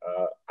footprint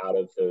out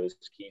of those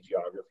key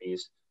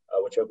geographies,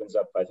 which opens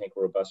up, I think,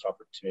 a robust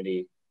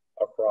opportunity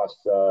across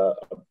a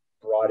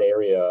broad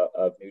area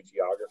of new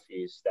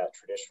geographies that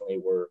traditionally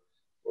were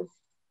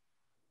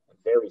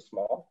very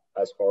small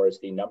as far as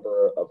the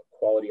number of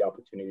quality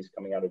opportunities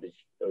coming out of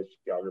those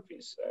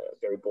geographies.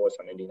 Very bullish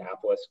on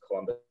Indianapolis,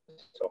 Columbus,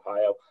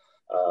 Ohio,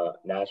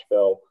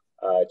 Nashville,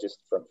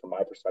 just from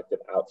my perspective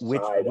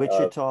outside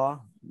Wichita,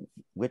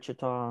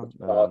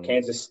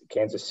 Kansas City,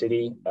 Kansas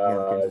City.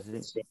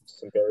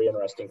 Some very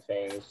interesting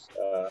things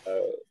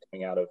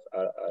coming out of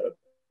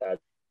that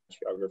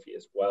geography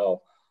as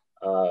well,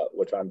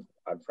 which I'm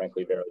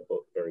frankly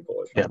very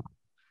bullish on. Yeah.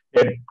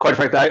 And quite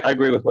frankly, I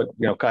agree with what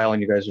Kyle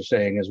and you guys are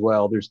saying as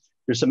well. There's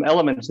some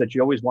elements that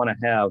you always want to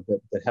have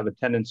that have a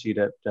tendency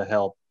to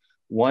help.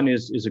 One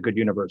is a good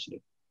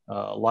university.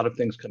 A lot of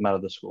things come out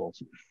of the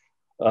schools.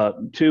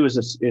 Two is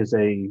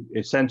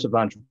a sense of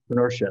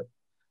entrepreneurship.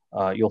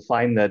 You'll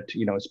find that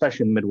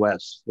especially in the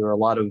Midwest, there are a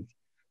lot of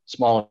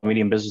small and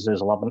medium businesses,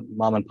 a lot of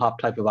mom and pop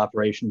type of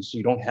operations. So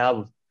you don't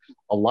have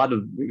a lot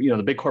of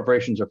the big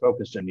corporations are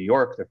focused in New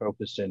York, they're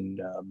focused in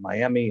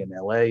Miami and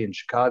LA and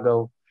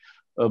Chicago.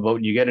 But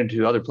when you get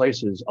into other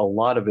places, a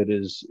lot of it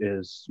is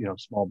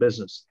small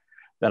business.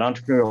 That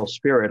entrepreneurial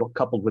spirit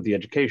coupled with the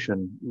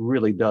education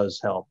really does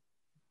help.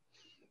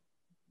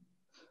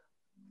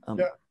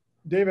 Yeah,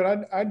 David,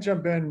 I'd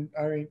jump in.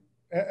 I mean,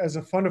 as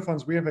a fund of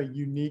funds, we have a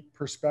unique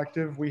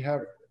perspective. We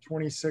have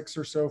 26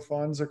 or so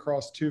funds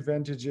across 2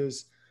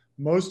 vintages.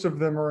 Most of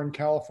them are in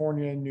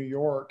California and New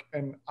York.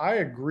 And I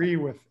agree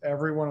with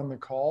everyone on the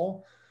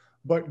call,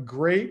 but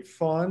great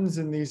funds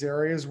in these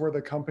areas where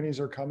the companies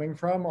are coming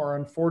from are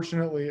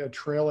unfortunately a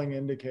trailing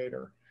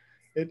indicator.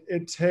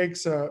 It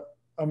takes a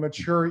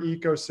mature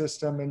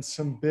ecosystem and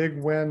some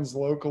big wins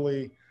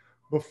locally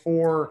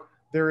before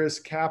there is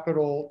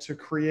capital to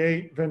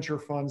create venture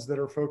funds that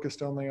are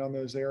focused only on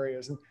those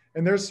areas.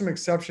 And there's some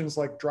exceptions,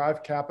 like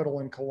Drive Capital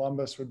in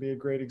Columbus would be a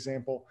great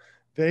example.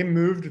 They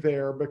moved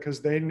there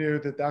because they knew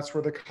that that's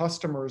where the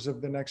customers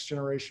of the next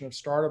generation of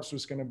startups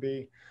was going to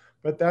be.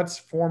 But that's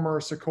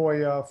former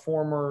Sequoia,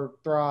 former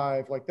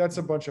Thrive. Like that's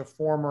a bunch of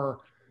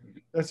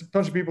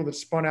people that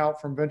spun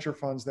out from venture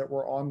funds that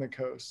were on the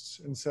coasts.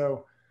 And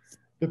so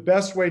the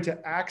best way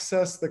to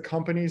access the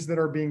companies that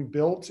are being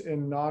built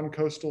in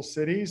non-coastal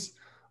cities,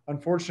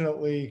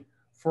 unfortunately,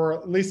 for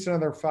at least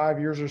another 5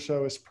 years or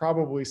so, is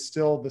probably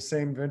still the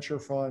same venture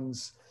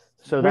funds.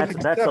 So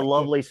that's a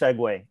lovely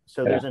segue.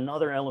 So there's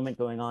another element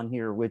going on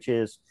here, which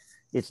is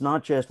it's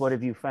not just what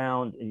have you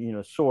found,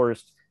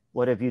 sourced,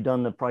 what have you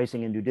done the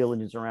pricing and due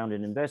diligence around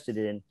and invested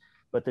in,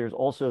 but there's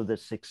also the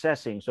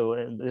successing. So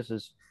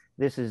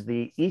this is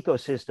the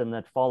ecosystem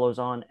that follows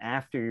on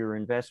after your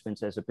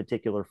investments as a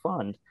particular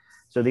fund.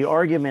 So the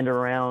argument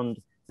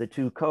around the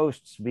 2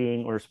 coasts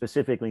being, or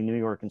specifically New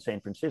York and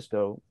San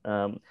Francisco,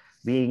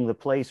 being the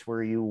place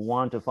where you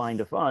want to find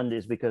a fund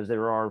is because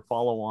there are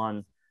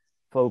follow-on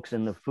folks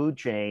in the food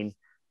chain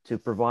to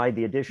provide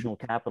the additional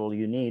capital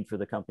you need for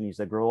the companies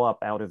that grow up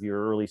out of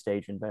your early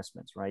stage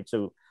investments, right?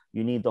 So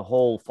you need the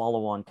whole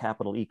follow-on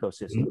capital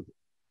ecosystem.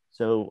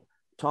 So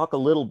talk a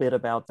little bit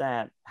about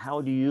that.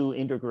 How do you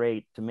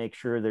integrate to make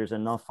sure there's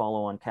enough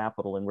follow-on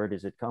capital, and where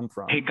does it come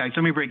from? Hey guys,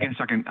 let me break in a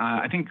second.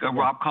 I think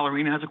Rob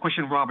Collarina has a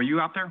question. Rob, are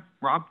you out there?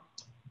 Rob?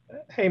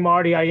 Hey,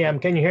 Marty, I am.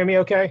 Can you hear me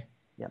okay?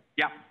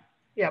 Yeah.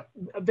 Yeah,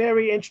 a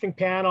very interesting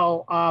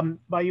panel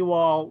by you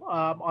all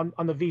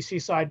on the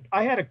VC side.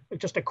 I had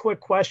just a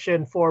quick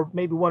question for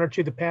maybe one or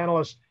two of the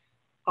panelists.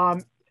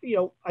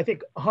 I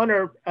think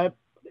Hunter,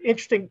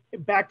 interesting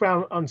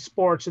background on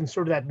sports and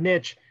sort of that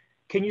niche.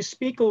 Can you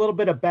speak a little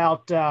bit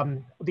about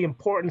the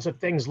importance of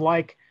things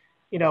like,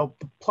 you know,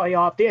 the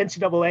playoff, the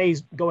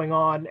NCAA's going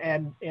on,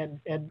 and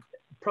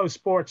pro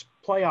sports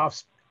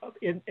playoffs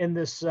in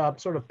this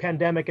sort of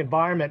pandemic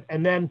environment?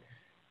 And then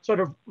sort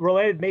of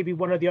related, maybe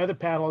one of the other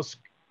panelists,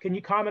 can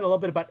you comment a little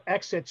bit about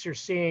exits you're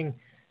seeing,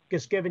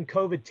 just given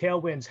COVID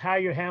tailwinds, how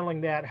you're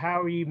handling that, how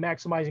are you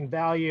maximizing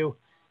value?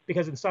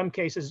 Because in some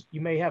cases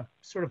you may have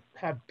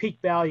peak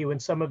value in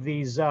some of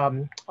these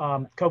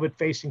COVID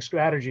facing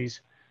strategies.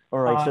 All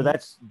right, so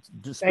that's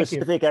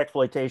specific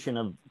exploitation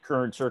of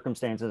current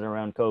circumstances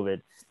around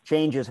COVID.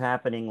 Change is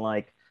happening,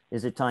 like,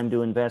 is it time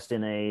to invest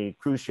in a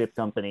cruise ship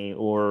company,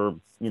 or,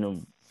 you know,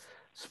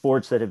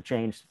 sports that have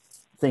changed,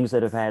 things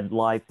that have had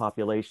live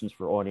populations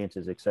for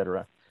audiences, et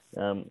cetera.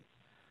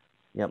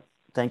 Yep,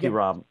 thank you,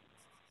 Rob.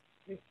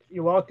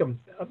 You're welcome.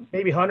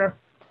 Maybe Hunter?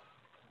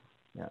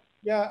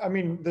 Yeah, I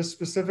mean, the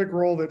specific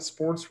role that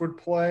sports would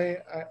play,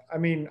 I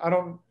mean, I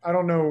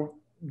don't know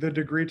the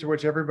degree to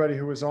which everybody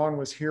who was on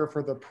was here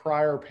for the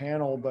prior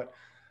panel, but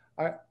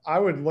I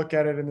would look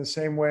at it in the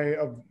same way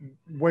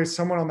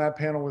someone on that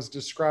panel was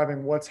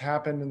describing what's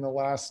happened in the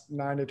last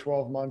 9 to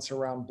 12 months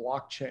around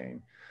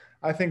blockchain.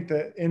 I think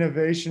the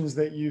innovations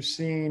that you've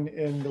seen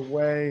in the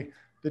way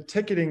the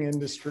ticketing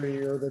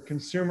industry or the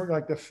consumer,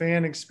 like the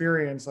fan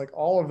experience, like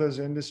all of those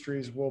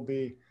industries will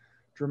be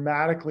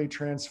dramatically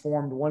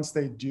transformed once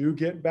they do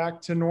get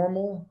back to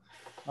normal.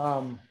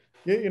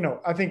 You know,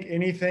 I think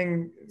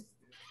anything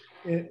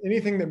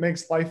that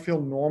makes life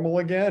feel normal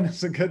again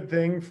is a good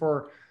thing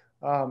for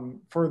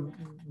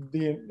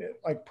the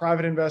like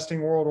private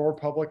investing world or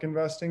public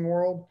investing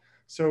world.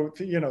 So,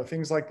 you know,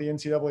 things like the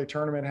NCAA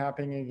tournament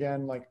happening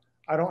again, like,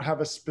 I don't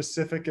have a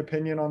specific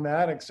opinion on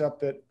that, except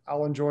that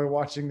I'll enjoy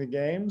watching the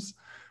games.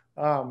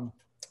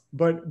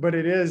 But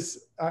it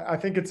is, I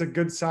think it's a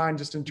good sign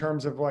just in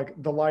terms of like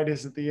the light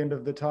is at the end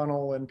of the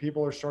tunnel and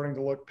people are starting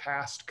to look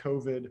past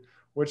COVID,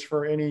 which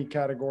for any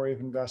category of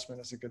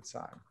investment is a good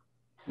sign.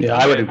 Yeah,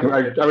 I would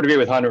agree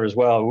with Hunter as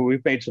well.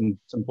 We've made some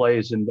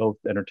plays in both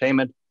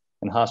entertainment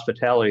and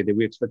hospitality that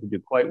we expect to do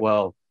quite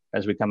well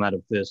as we come out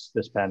of this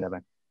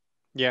pandemic.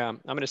 Yeah, I'm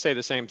going to say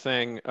the same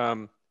thing.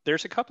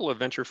 There's a couple of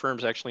venture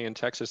firms actually in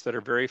Texas that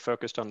are very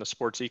focused on the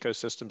sports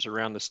ecosystems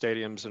around the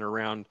stadiums and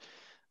around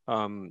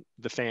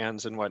the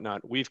fans and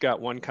whatnot. We've got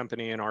one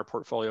company in our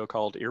portfolio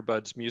called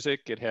Earbuds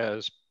Music. It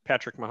has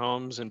Patrick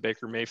Mahomes and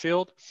Baker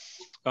Mayfield,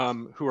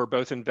 who are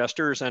both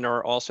investors and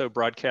are also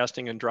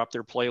broadcasting and drop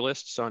their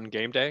playlists on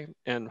game day.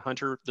 And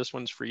Hunter, this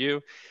one's for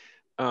you.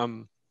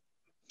 I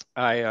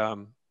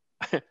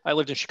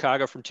lived in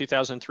Chicago from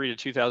 2003 to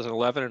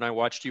 2011, and I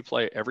watched you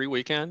play every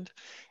weekend.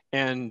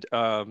 And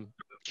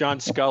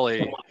John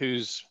Scully,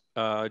 who's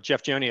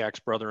Jeff Joniak's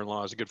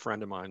brother-in-law, is a good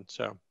friend of mine.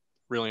 So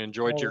really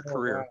enjoyed your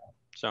career. Wow.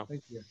 So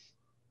thank you.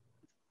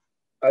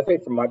 I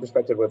think from my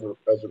perspective, as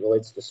it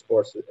relates to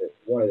sports,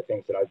 one of the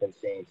things that I've been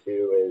seeing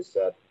too is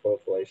the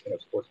proliferation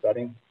of sports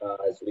betting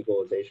as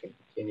legalization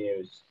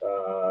continues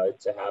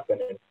to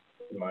happen,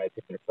 in my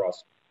opinion,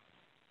 across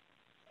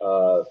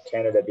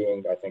Canada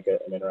being, I think, an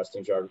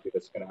interesting geography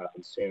that's going to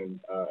happen soon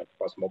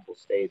across multiple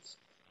states.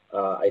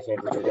 I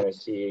think that you're going to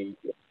see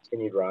the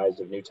continued rise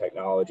of new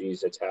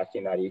technologies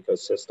attacking that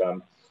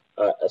ecosystem,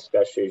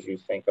 especially as you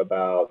think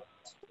about,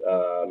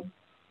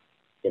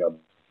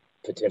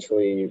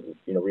 potentially,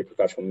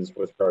 repercussions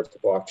with regards to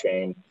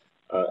blockchain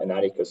and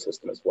that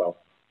ecosystem as well.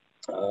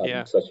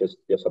 Such as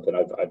something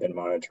I've been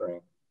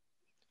monitoring.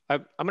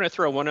 I'm going to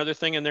throw one other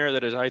thing in there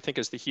that I think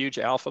is the huge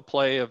alpha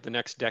play of the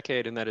next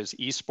decade, and that is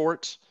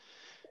esports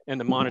and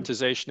the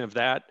monetization of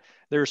that.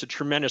 There's a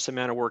tremendous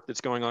amount of work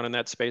that's going on in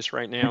that space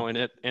right now,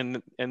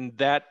 and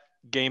that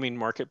gaming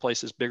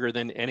marketplace is bigger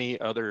than any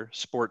other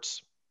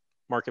sports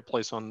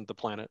marketplace on the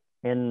planet.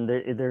 And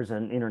there's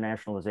an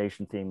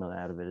internationalization theme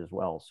out of it as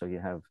well. So you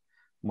have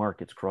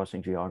markets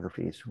crossing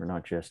geographies. We're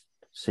not just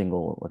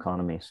single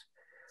economies.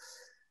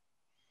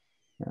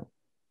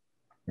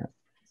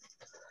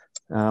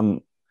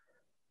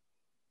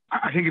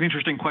 I think an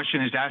interesting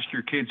question is to ask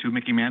your kids who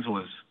Mickey Mantle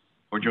is,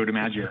 or Joe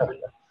DiMaggio.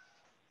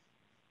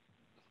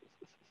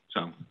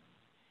 So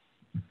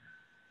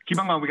keep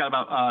on going. We got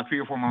about 3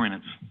 or 4 more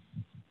minutes.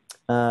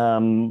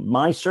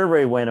 My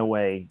survey went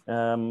away.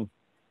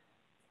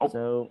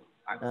 So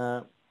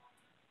I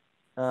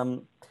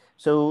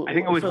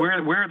think it was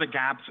where are the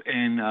gaps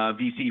in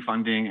VC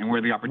funding and where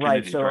are the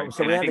opportunities? Right.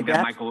 So we I have think the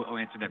that gaps. Michael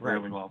answered that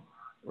really well.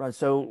 Right.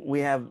 So we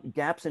have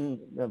gaps in.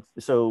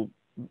 So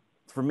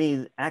for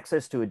me,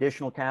 access to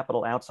additional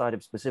capital outside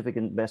of specific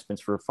investments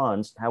for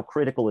funds. How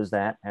critical is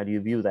that? How do you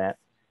view that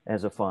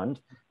as a fund?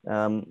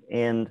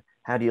 And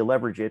how do you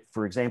leverage it?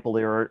 For example,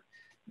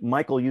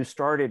 Michael, you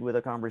started with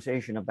a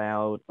conversation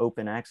about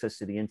open access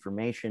to the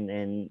information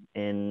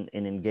and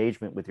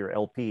engagement with your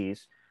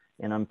LPs.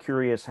 And I'm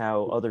curious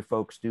how other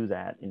folks do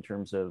that in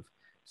terms of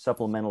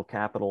supplemental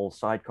capital,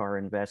 sidecar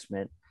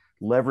investment,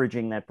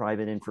 leveraging that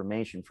private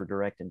information for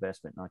direct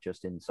investment, not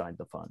just inside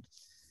the fund.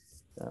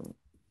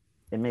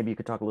 And maybe you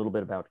could talk a little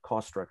bit about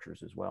cost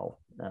structures as well,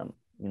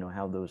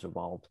 how those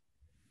evolved.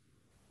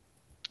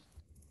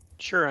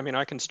 Sure. I mean,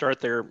 I can start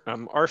there.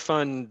 Our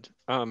fund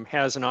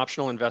has an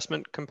optional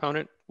investment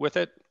component with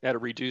it at a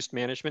reduced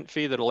management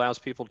fee that allows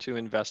people to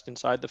invest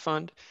inside the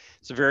fund.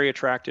 It's very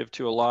attractive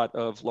to a lot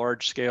of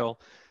large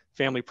scale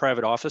family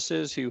private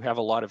offices who have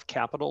a lot of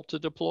capital to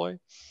deploy.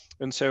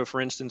 And so,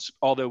 for instance,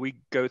 although we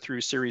go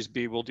through Series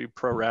B, we'll do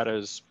pro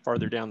ratas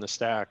farther down the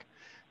stack.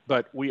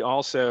 But we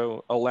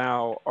also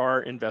allow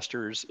our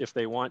investors, if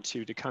they want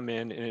to come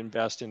in and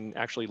invest in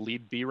actually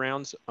lead B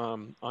rounds.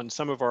 On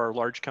some of our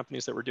large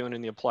companies that we're doing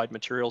in the applied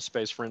materials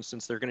space, for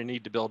instance, they're going to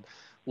need to build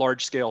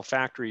large scale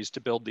factories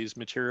to build these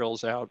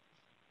materials out.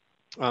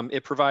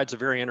 It provides a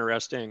very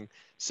interesting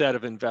set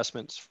of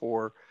investments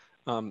for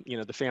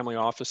the family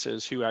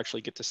offices who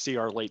actually get to see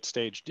our late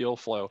stage deal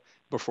flow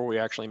before we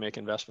actually make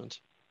investments.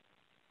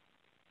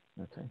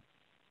 Okay.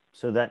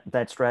 So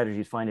that strategy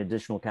is find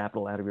additional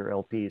capital out of your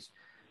LPs.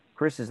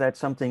 Chris, is that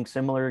something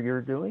similar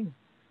you're doing?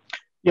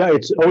 Yeah,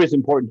 it's always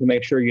important to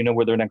make sure you know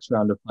where their next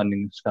round of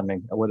funding is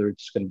coming, whether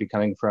it's going to be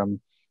coming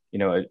from,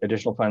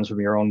 additional funds from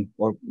your own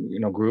or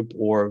group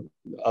or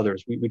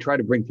others. We try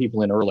to bring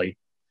people in early.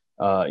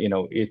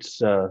 This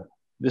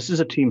is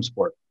a team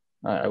sport.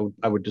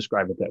 I would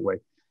describe it that way.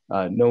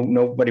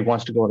 Nobody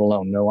wants to go it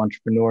alone. No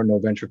entrepreneur, no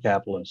venture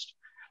capitalist.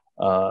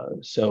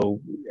 So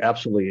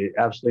absolutely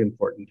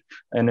important.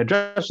 And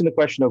addressing the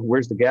question of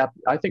where's the gap,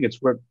 I think it's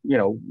where,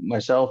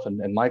 myself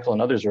and Michael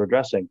and others are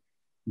addressing.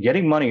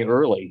 Getting money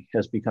early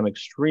has become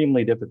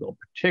extremely difficult,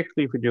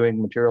 particularly if you're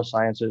doing material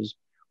sciences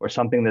or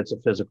something that's a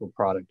physical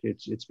product.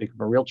 It's become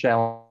a real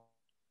challenge,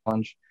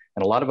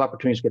 and a lot of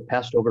opportunities get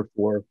passed over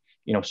for,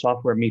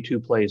 software Me Too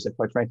plays that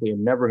quite frankly are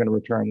never going to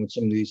return when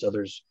some of these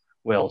others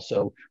will.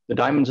 So the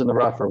diamonds in the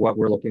rough are what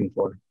we're looking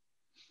for.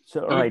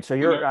 So, all right. So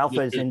your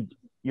alpha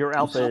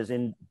is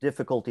in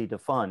difficulty to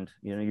fund.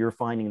 You're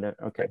finding that.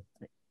 Okay.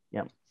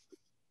 Yeah.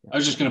 I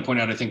was just going to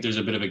point out, I think there's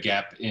a bit of a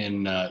gap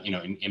in,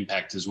 in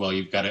impact as well.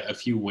 You've got a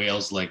few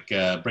whales like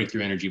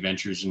Breakthrough Energy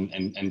Ventures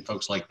and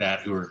folks like that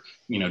who are,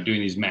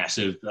 doing these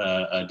massive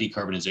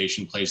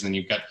decarbonization plays. And then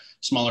you've got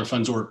smaller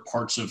funds or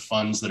parts of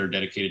funds that are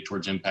dedicated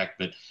towards impact.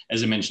 But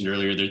as I mentioned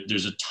earlier,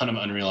 there's a ton of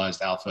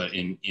unrealized alpha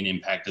in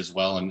impact as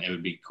well. And it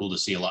would be cool to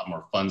see a lot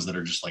more funds that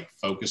are just like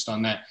focused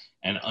on that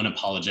and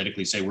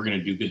unapologetically say, we're going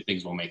to do good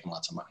things while making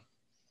lots of money.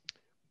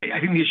 I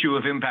think the issue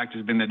of impact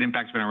has been that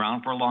impact's been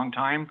around for a long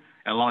time.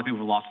 And a lot of people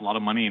have lost a lot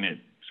of money in it.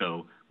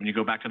 So when you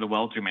go back to the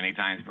well too many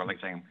times, people are like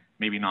saying,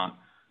 maybe not.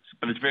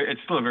 But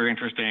it's still very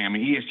interesting. I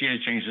mean, ESG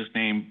has changed its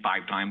name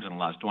 5 times in the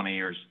last 20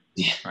 years.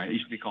 Yeah. Right?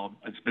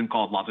 It's been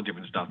called lots of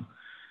different stuff.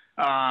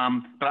 But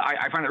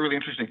I find it really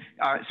interesting.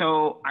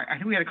 So I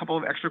think we had a couple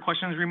of extra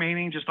questions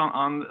remaining just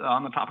on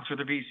the topics for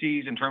the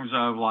VCs in terms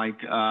of like,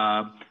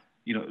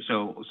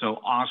 so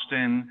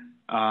Austin,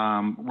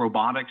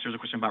 robotics. There's a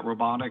question about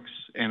robotics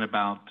and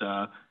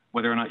about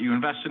whether or not you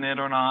invest in it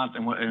or not,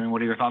 and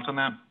what are your thoughts on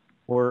that?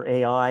 Or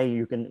AI,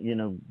 you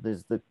can,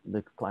 there's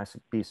the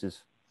classic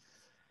pieces,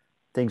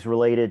 things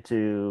related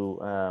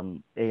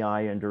to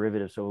AI and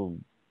derivatives. So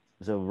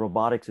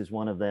robotics is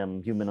one of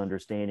them, human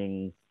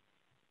understanding,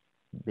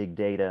 big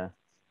data,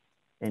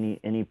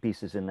 any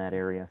pieces in that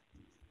area?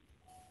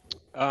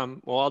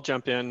 Well, I'll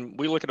jump in.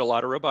 We look at a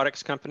lot of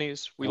robotics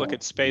companies. We look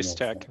at space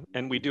tech,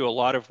 and we do a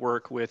lot of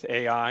work with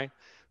AI.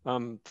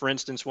 For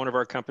instance, one of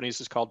our companies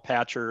is called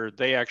Patcher.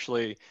 They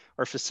actually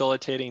are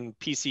facilitating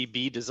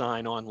PCB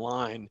design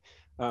online.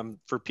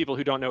 For people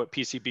who don't know what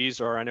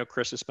PCBs are, I know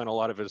Chris has spent a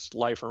lot of his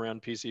life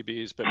around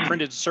PCBs, but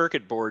printed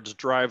circuit boards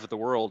drive the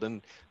world,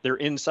 and they're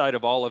inside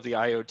of all of the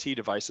IoT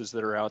devices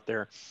that are out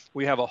there.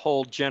 We have a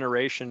whole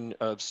generation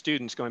of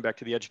students, going back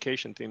to the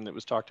education theme that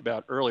was talked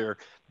about earlier,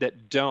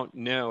 that don't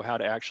know how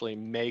to actually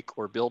make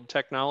or build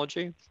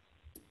technology.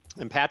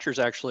 And Patcher's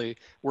actually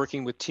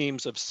working with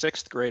teams of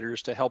 6th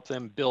graders to help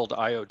them build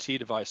IoT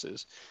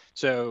devices.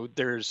 So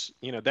there's,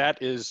 that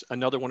is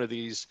another one of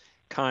these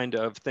kind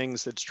of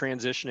things that's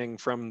transitioning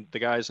from the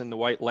guys in the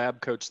white lab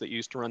coats that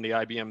used to run the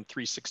IBM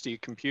 360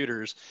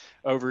 computers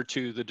over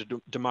to the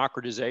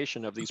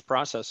democratization of these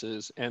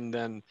processes and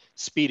then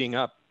speeding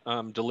up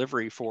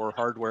delivery for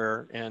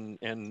hardware and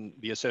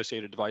the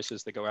associated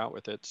devices that go out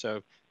with it.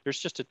 So there's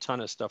just a ton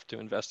of stuff to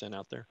invest in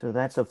out there. So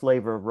that's a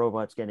flavor of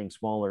robots getting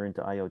smaller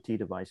into IoT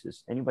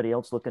devices. Anybody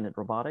else looking at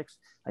robotics?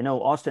 I know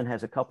Austin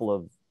has a couple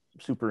of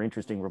super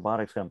interesting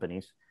robotics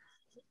companies.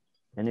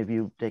 Any of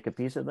you take a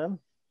piece of them?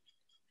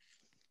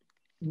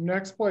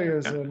 NextPlay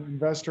is an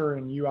investor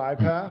in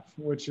UiPath,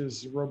 which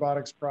is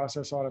robotics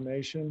process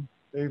automation.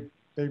 They've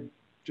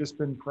just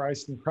been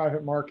priced in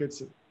private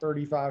markets at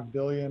 35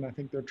 billion. I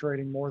think they're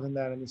trading more than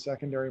that in the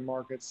secondary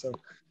markets. So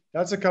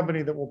that's a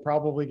company that will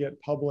probably get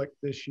public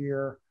this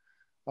year.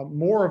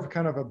 More of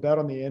kind of a bet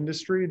on the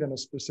industry than a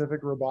specific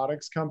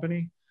robotics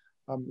company.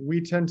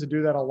 We tend to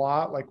do that a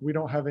lot. Like we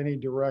don't have any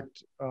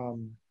direct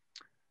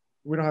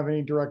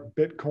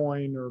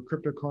Bitcoin or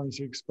cryptocurrency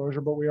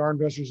exposure, but we are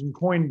investors in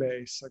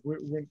Coinbase. Like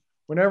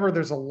whenever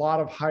there's a lot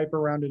of hype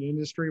around an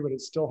industry, but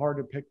it's still hard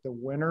to pick the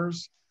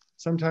winners.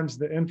 sometimes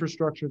the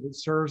infrastructure that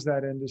serves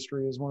that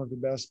industry is one of the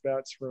best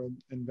bets for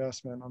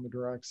investment on the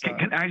direct side.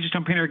 Can I just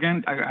jump in here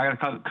again? I got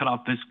to cut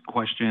off this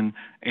question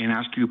and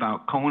ask you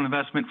about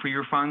co-investment for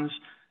your funds.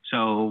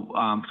 So,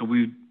 so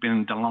we've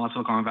done a lot of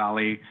Silicon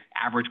Valley.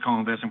 Average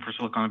co-investment for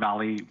Silicon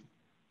Valley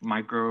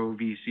micro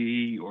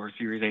VC or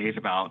Series A is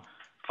about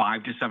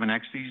 5 to 7x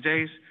these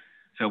days.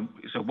 So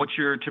what's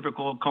your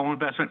typical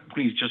co-investment?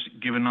 Please just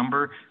give a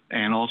number.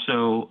 And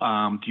also,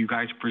 do you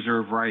guys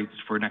preserve rights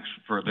for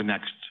the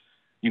next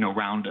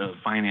round of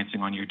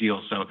financing on your deal?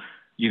 So,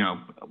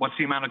 what's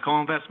the amount of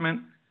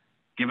co-investment?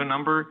 Give a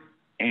number.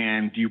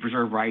 And do you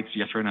preserve rights?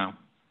 Yes or no?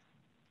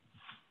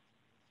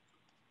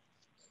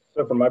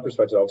 So from my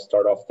perspective, I'll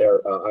start off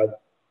there. I'm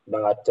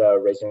not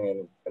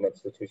raising an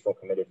institutional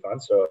committed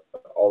fund. So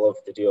all of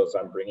the deals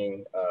I'm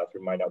bringing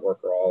through my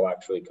network are all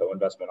actually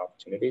co-investment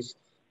opportunities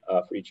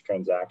for each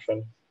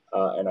transaction.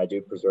 And I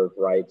do preserve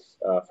rights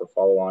for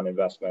follow-on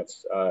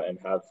investments and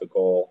have the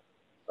goal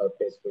of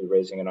basically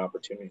raising an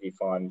opportunity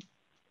fund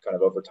kind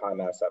of over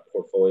time as that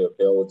portfolio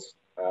builds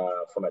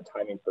from a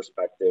timing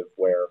perspective,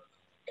 where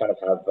kind of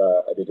have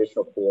an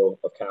additional pool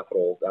of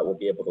capital that will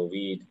be able to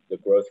lead the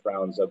growth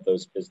rounds of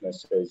those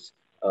businesses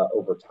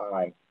over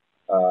time,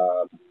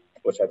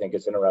 which I think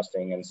is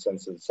interesting. And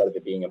since instead of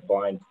it being a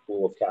blind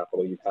pool of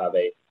capital, you have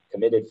a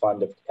committed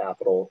fund of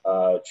capital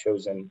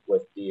chosen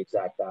with the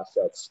exact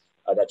assets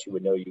that you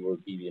would know you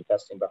would be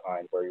investing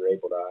behind, where you're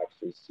able to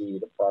actually see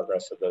the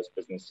progress of those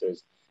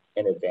businesses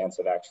in advance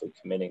of actually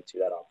committing to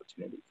that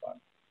opportunity fund.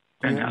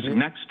 Fantastic.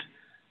 Next.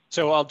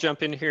 So I'll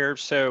jump in here.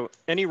 So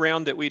any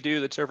round that we do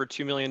that's over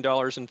 $2 million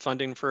in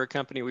funding for a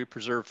company, we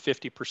preserve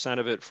 50%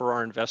 of it for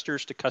our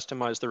investors to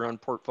customize their own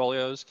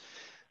portfolios.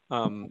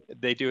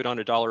 They do it on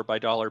a dollar by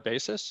dollar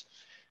basis.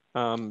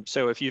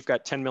 So if you've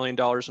got $10 million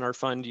in our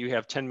fund, you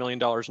have $10 million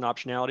in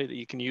optionality that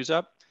you can use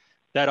up.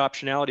 That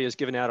optionality is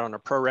given out on a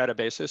pro rata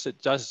basis.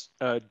 It just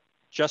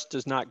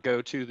does not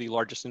go to the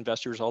largest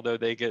investors, although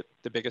they get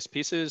the biggest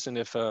pieces. And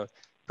if a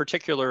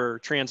particular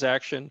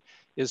transaction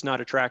is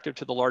not attractive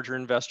to the larger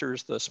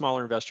investors, the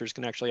smaller investors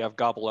can actually have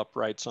gobble up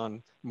rights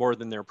on more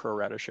than their pro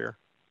rata share.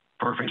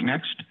 Perfect.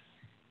 Next.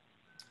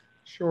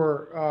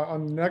 Sure.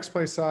 On the next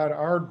place side,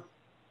 our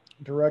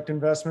direct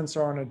investments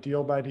are on a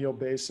deal by deal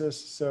basis.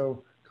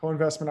 So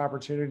co-investment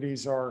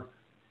opportunities are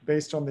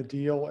based on the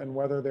deal and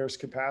whether there's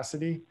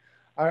capacity.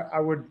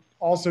 I would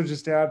also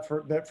just add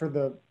for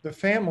the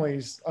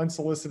families,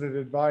 unsolicited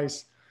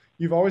advice,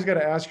 you've always got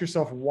to ask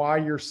yourself why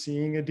you're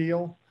seeing a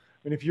deal.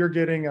 I mean, if you're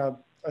getting a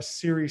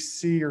Series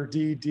C or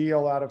D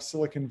deal out of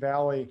Silicon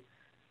Valley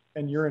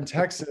and you're in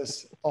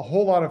Texas, a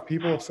whole lot of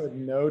people have said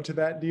no to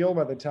that deal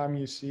by the time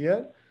you see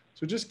it.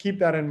 So just keep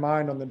that in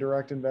mind on the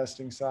direct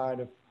investing side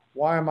of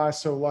why am I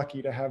so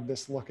lucky to have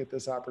this look at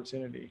this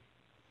opportunity?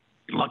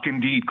 Luck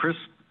indeed. Chris?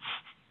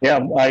 Yeah,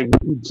 I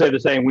would say the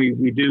same.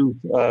 We do,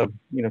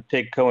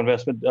 take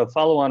co-investment.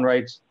 Follow-on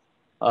rights,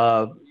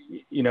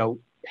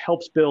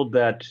 helps build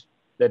that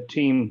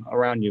team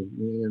around you.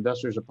 The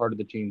investors are part of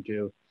the team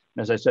too.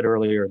 And as I said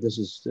earlier, this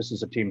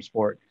is a team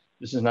sport.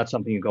 This is not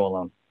something you go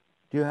alone.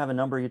 Do you have a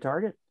number you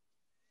target?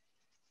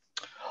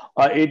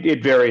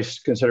 It varies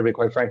considerably,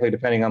 quite frankly,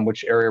 depending on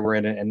which area we're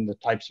in and the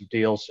types of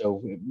deals.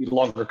 So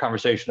longer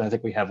conversation, I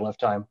think we have left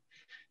time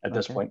at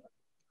this point.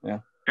 Yeah.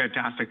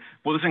 Fantastic.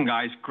 Well, listen,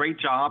 guys, great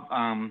job.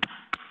 I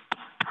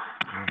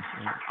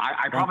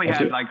probably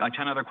had like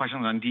 10 other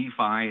questions on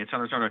DeFi, et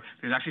cetera.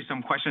 There's actually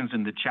some questions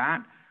in the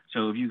chat.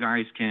 So if you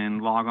guys can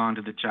log on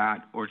to the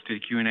chat or to the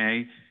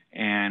Q&A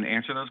and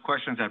answer those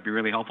questions, that'd be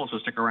really helpful. So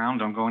stick around,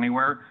 don't go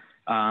anywhere.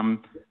 I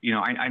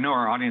know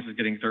our audience is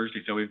getting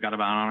thirsty, so we've got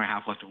about an hour and a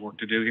half left of work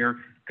to do here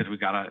because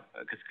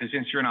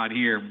since you're not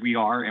here, we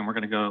are, and we're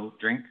going to go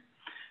drink.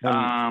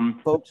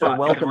 Folks are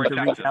welcome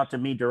to reach out to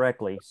me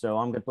directly, so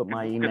I'm going to put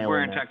my email in. Because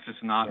we're in Texas,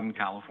 not in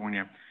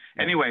California.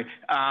 Anyway,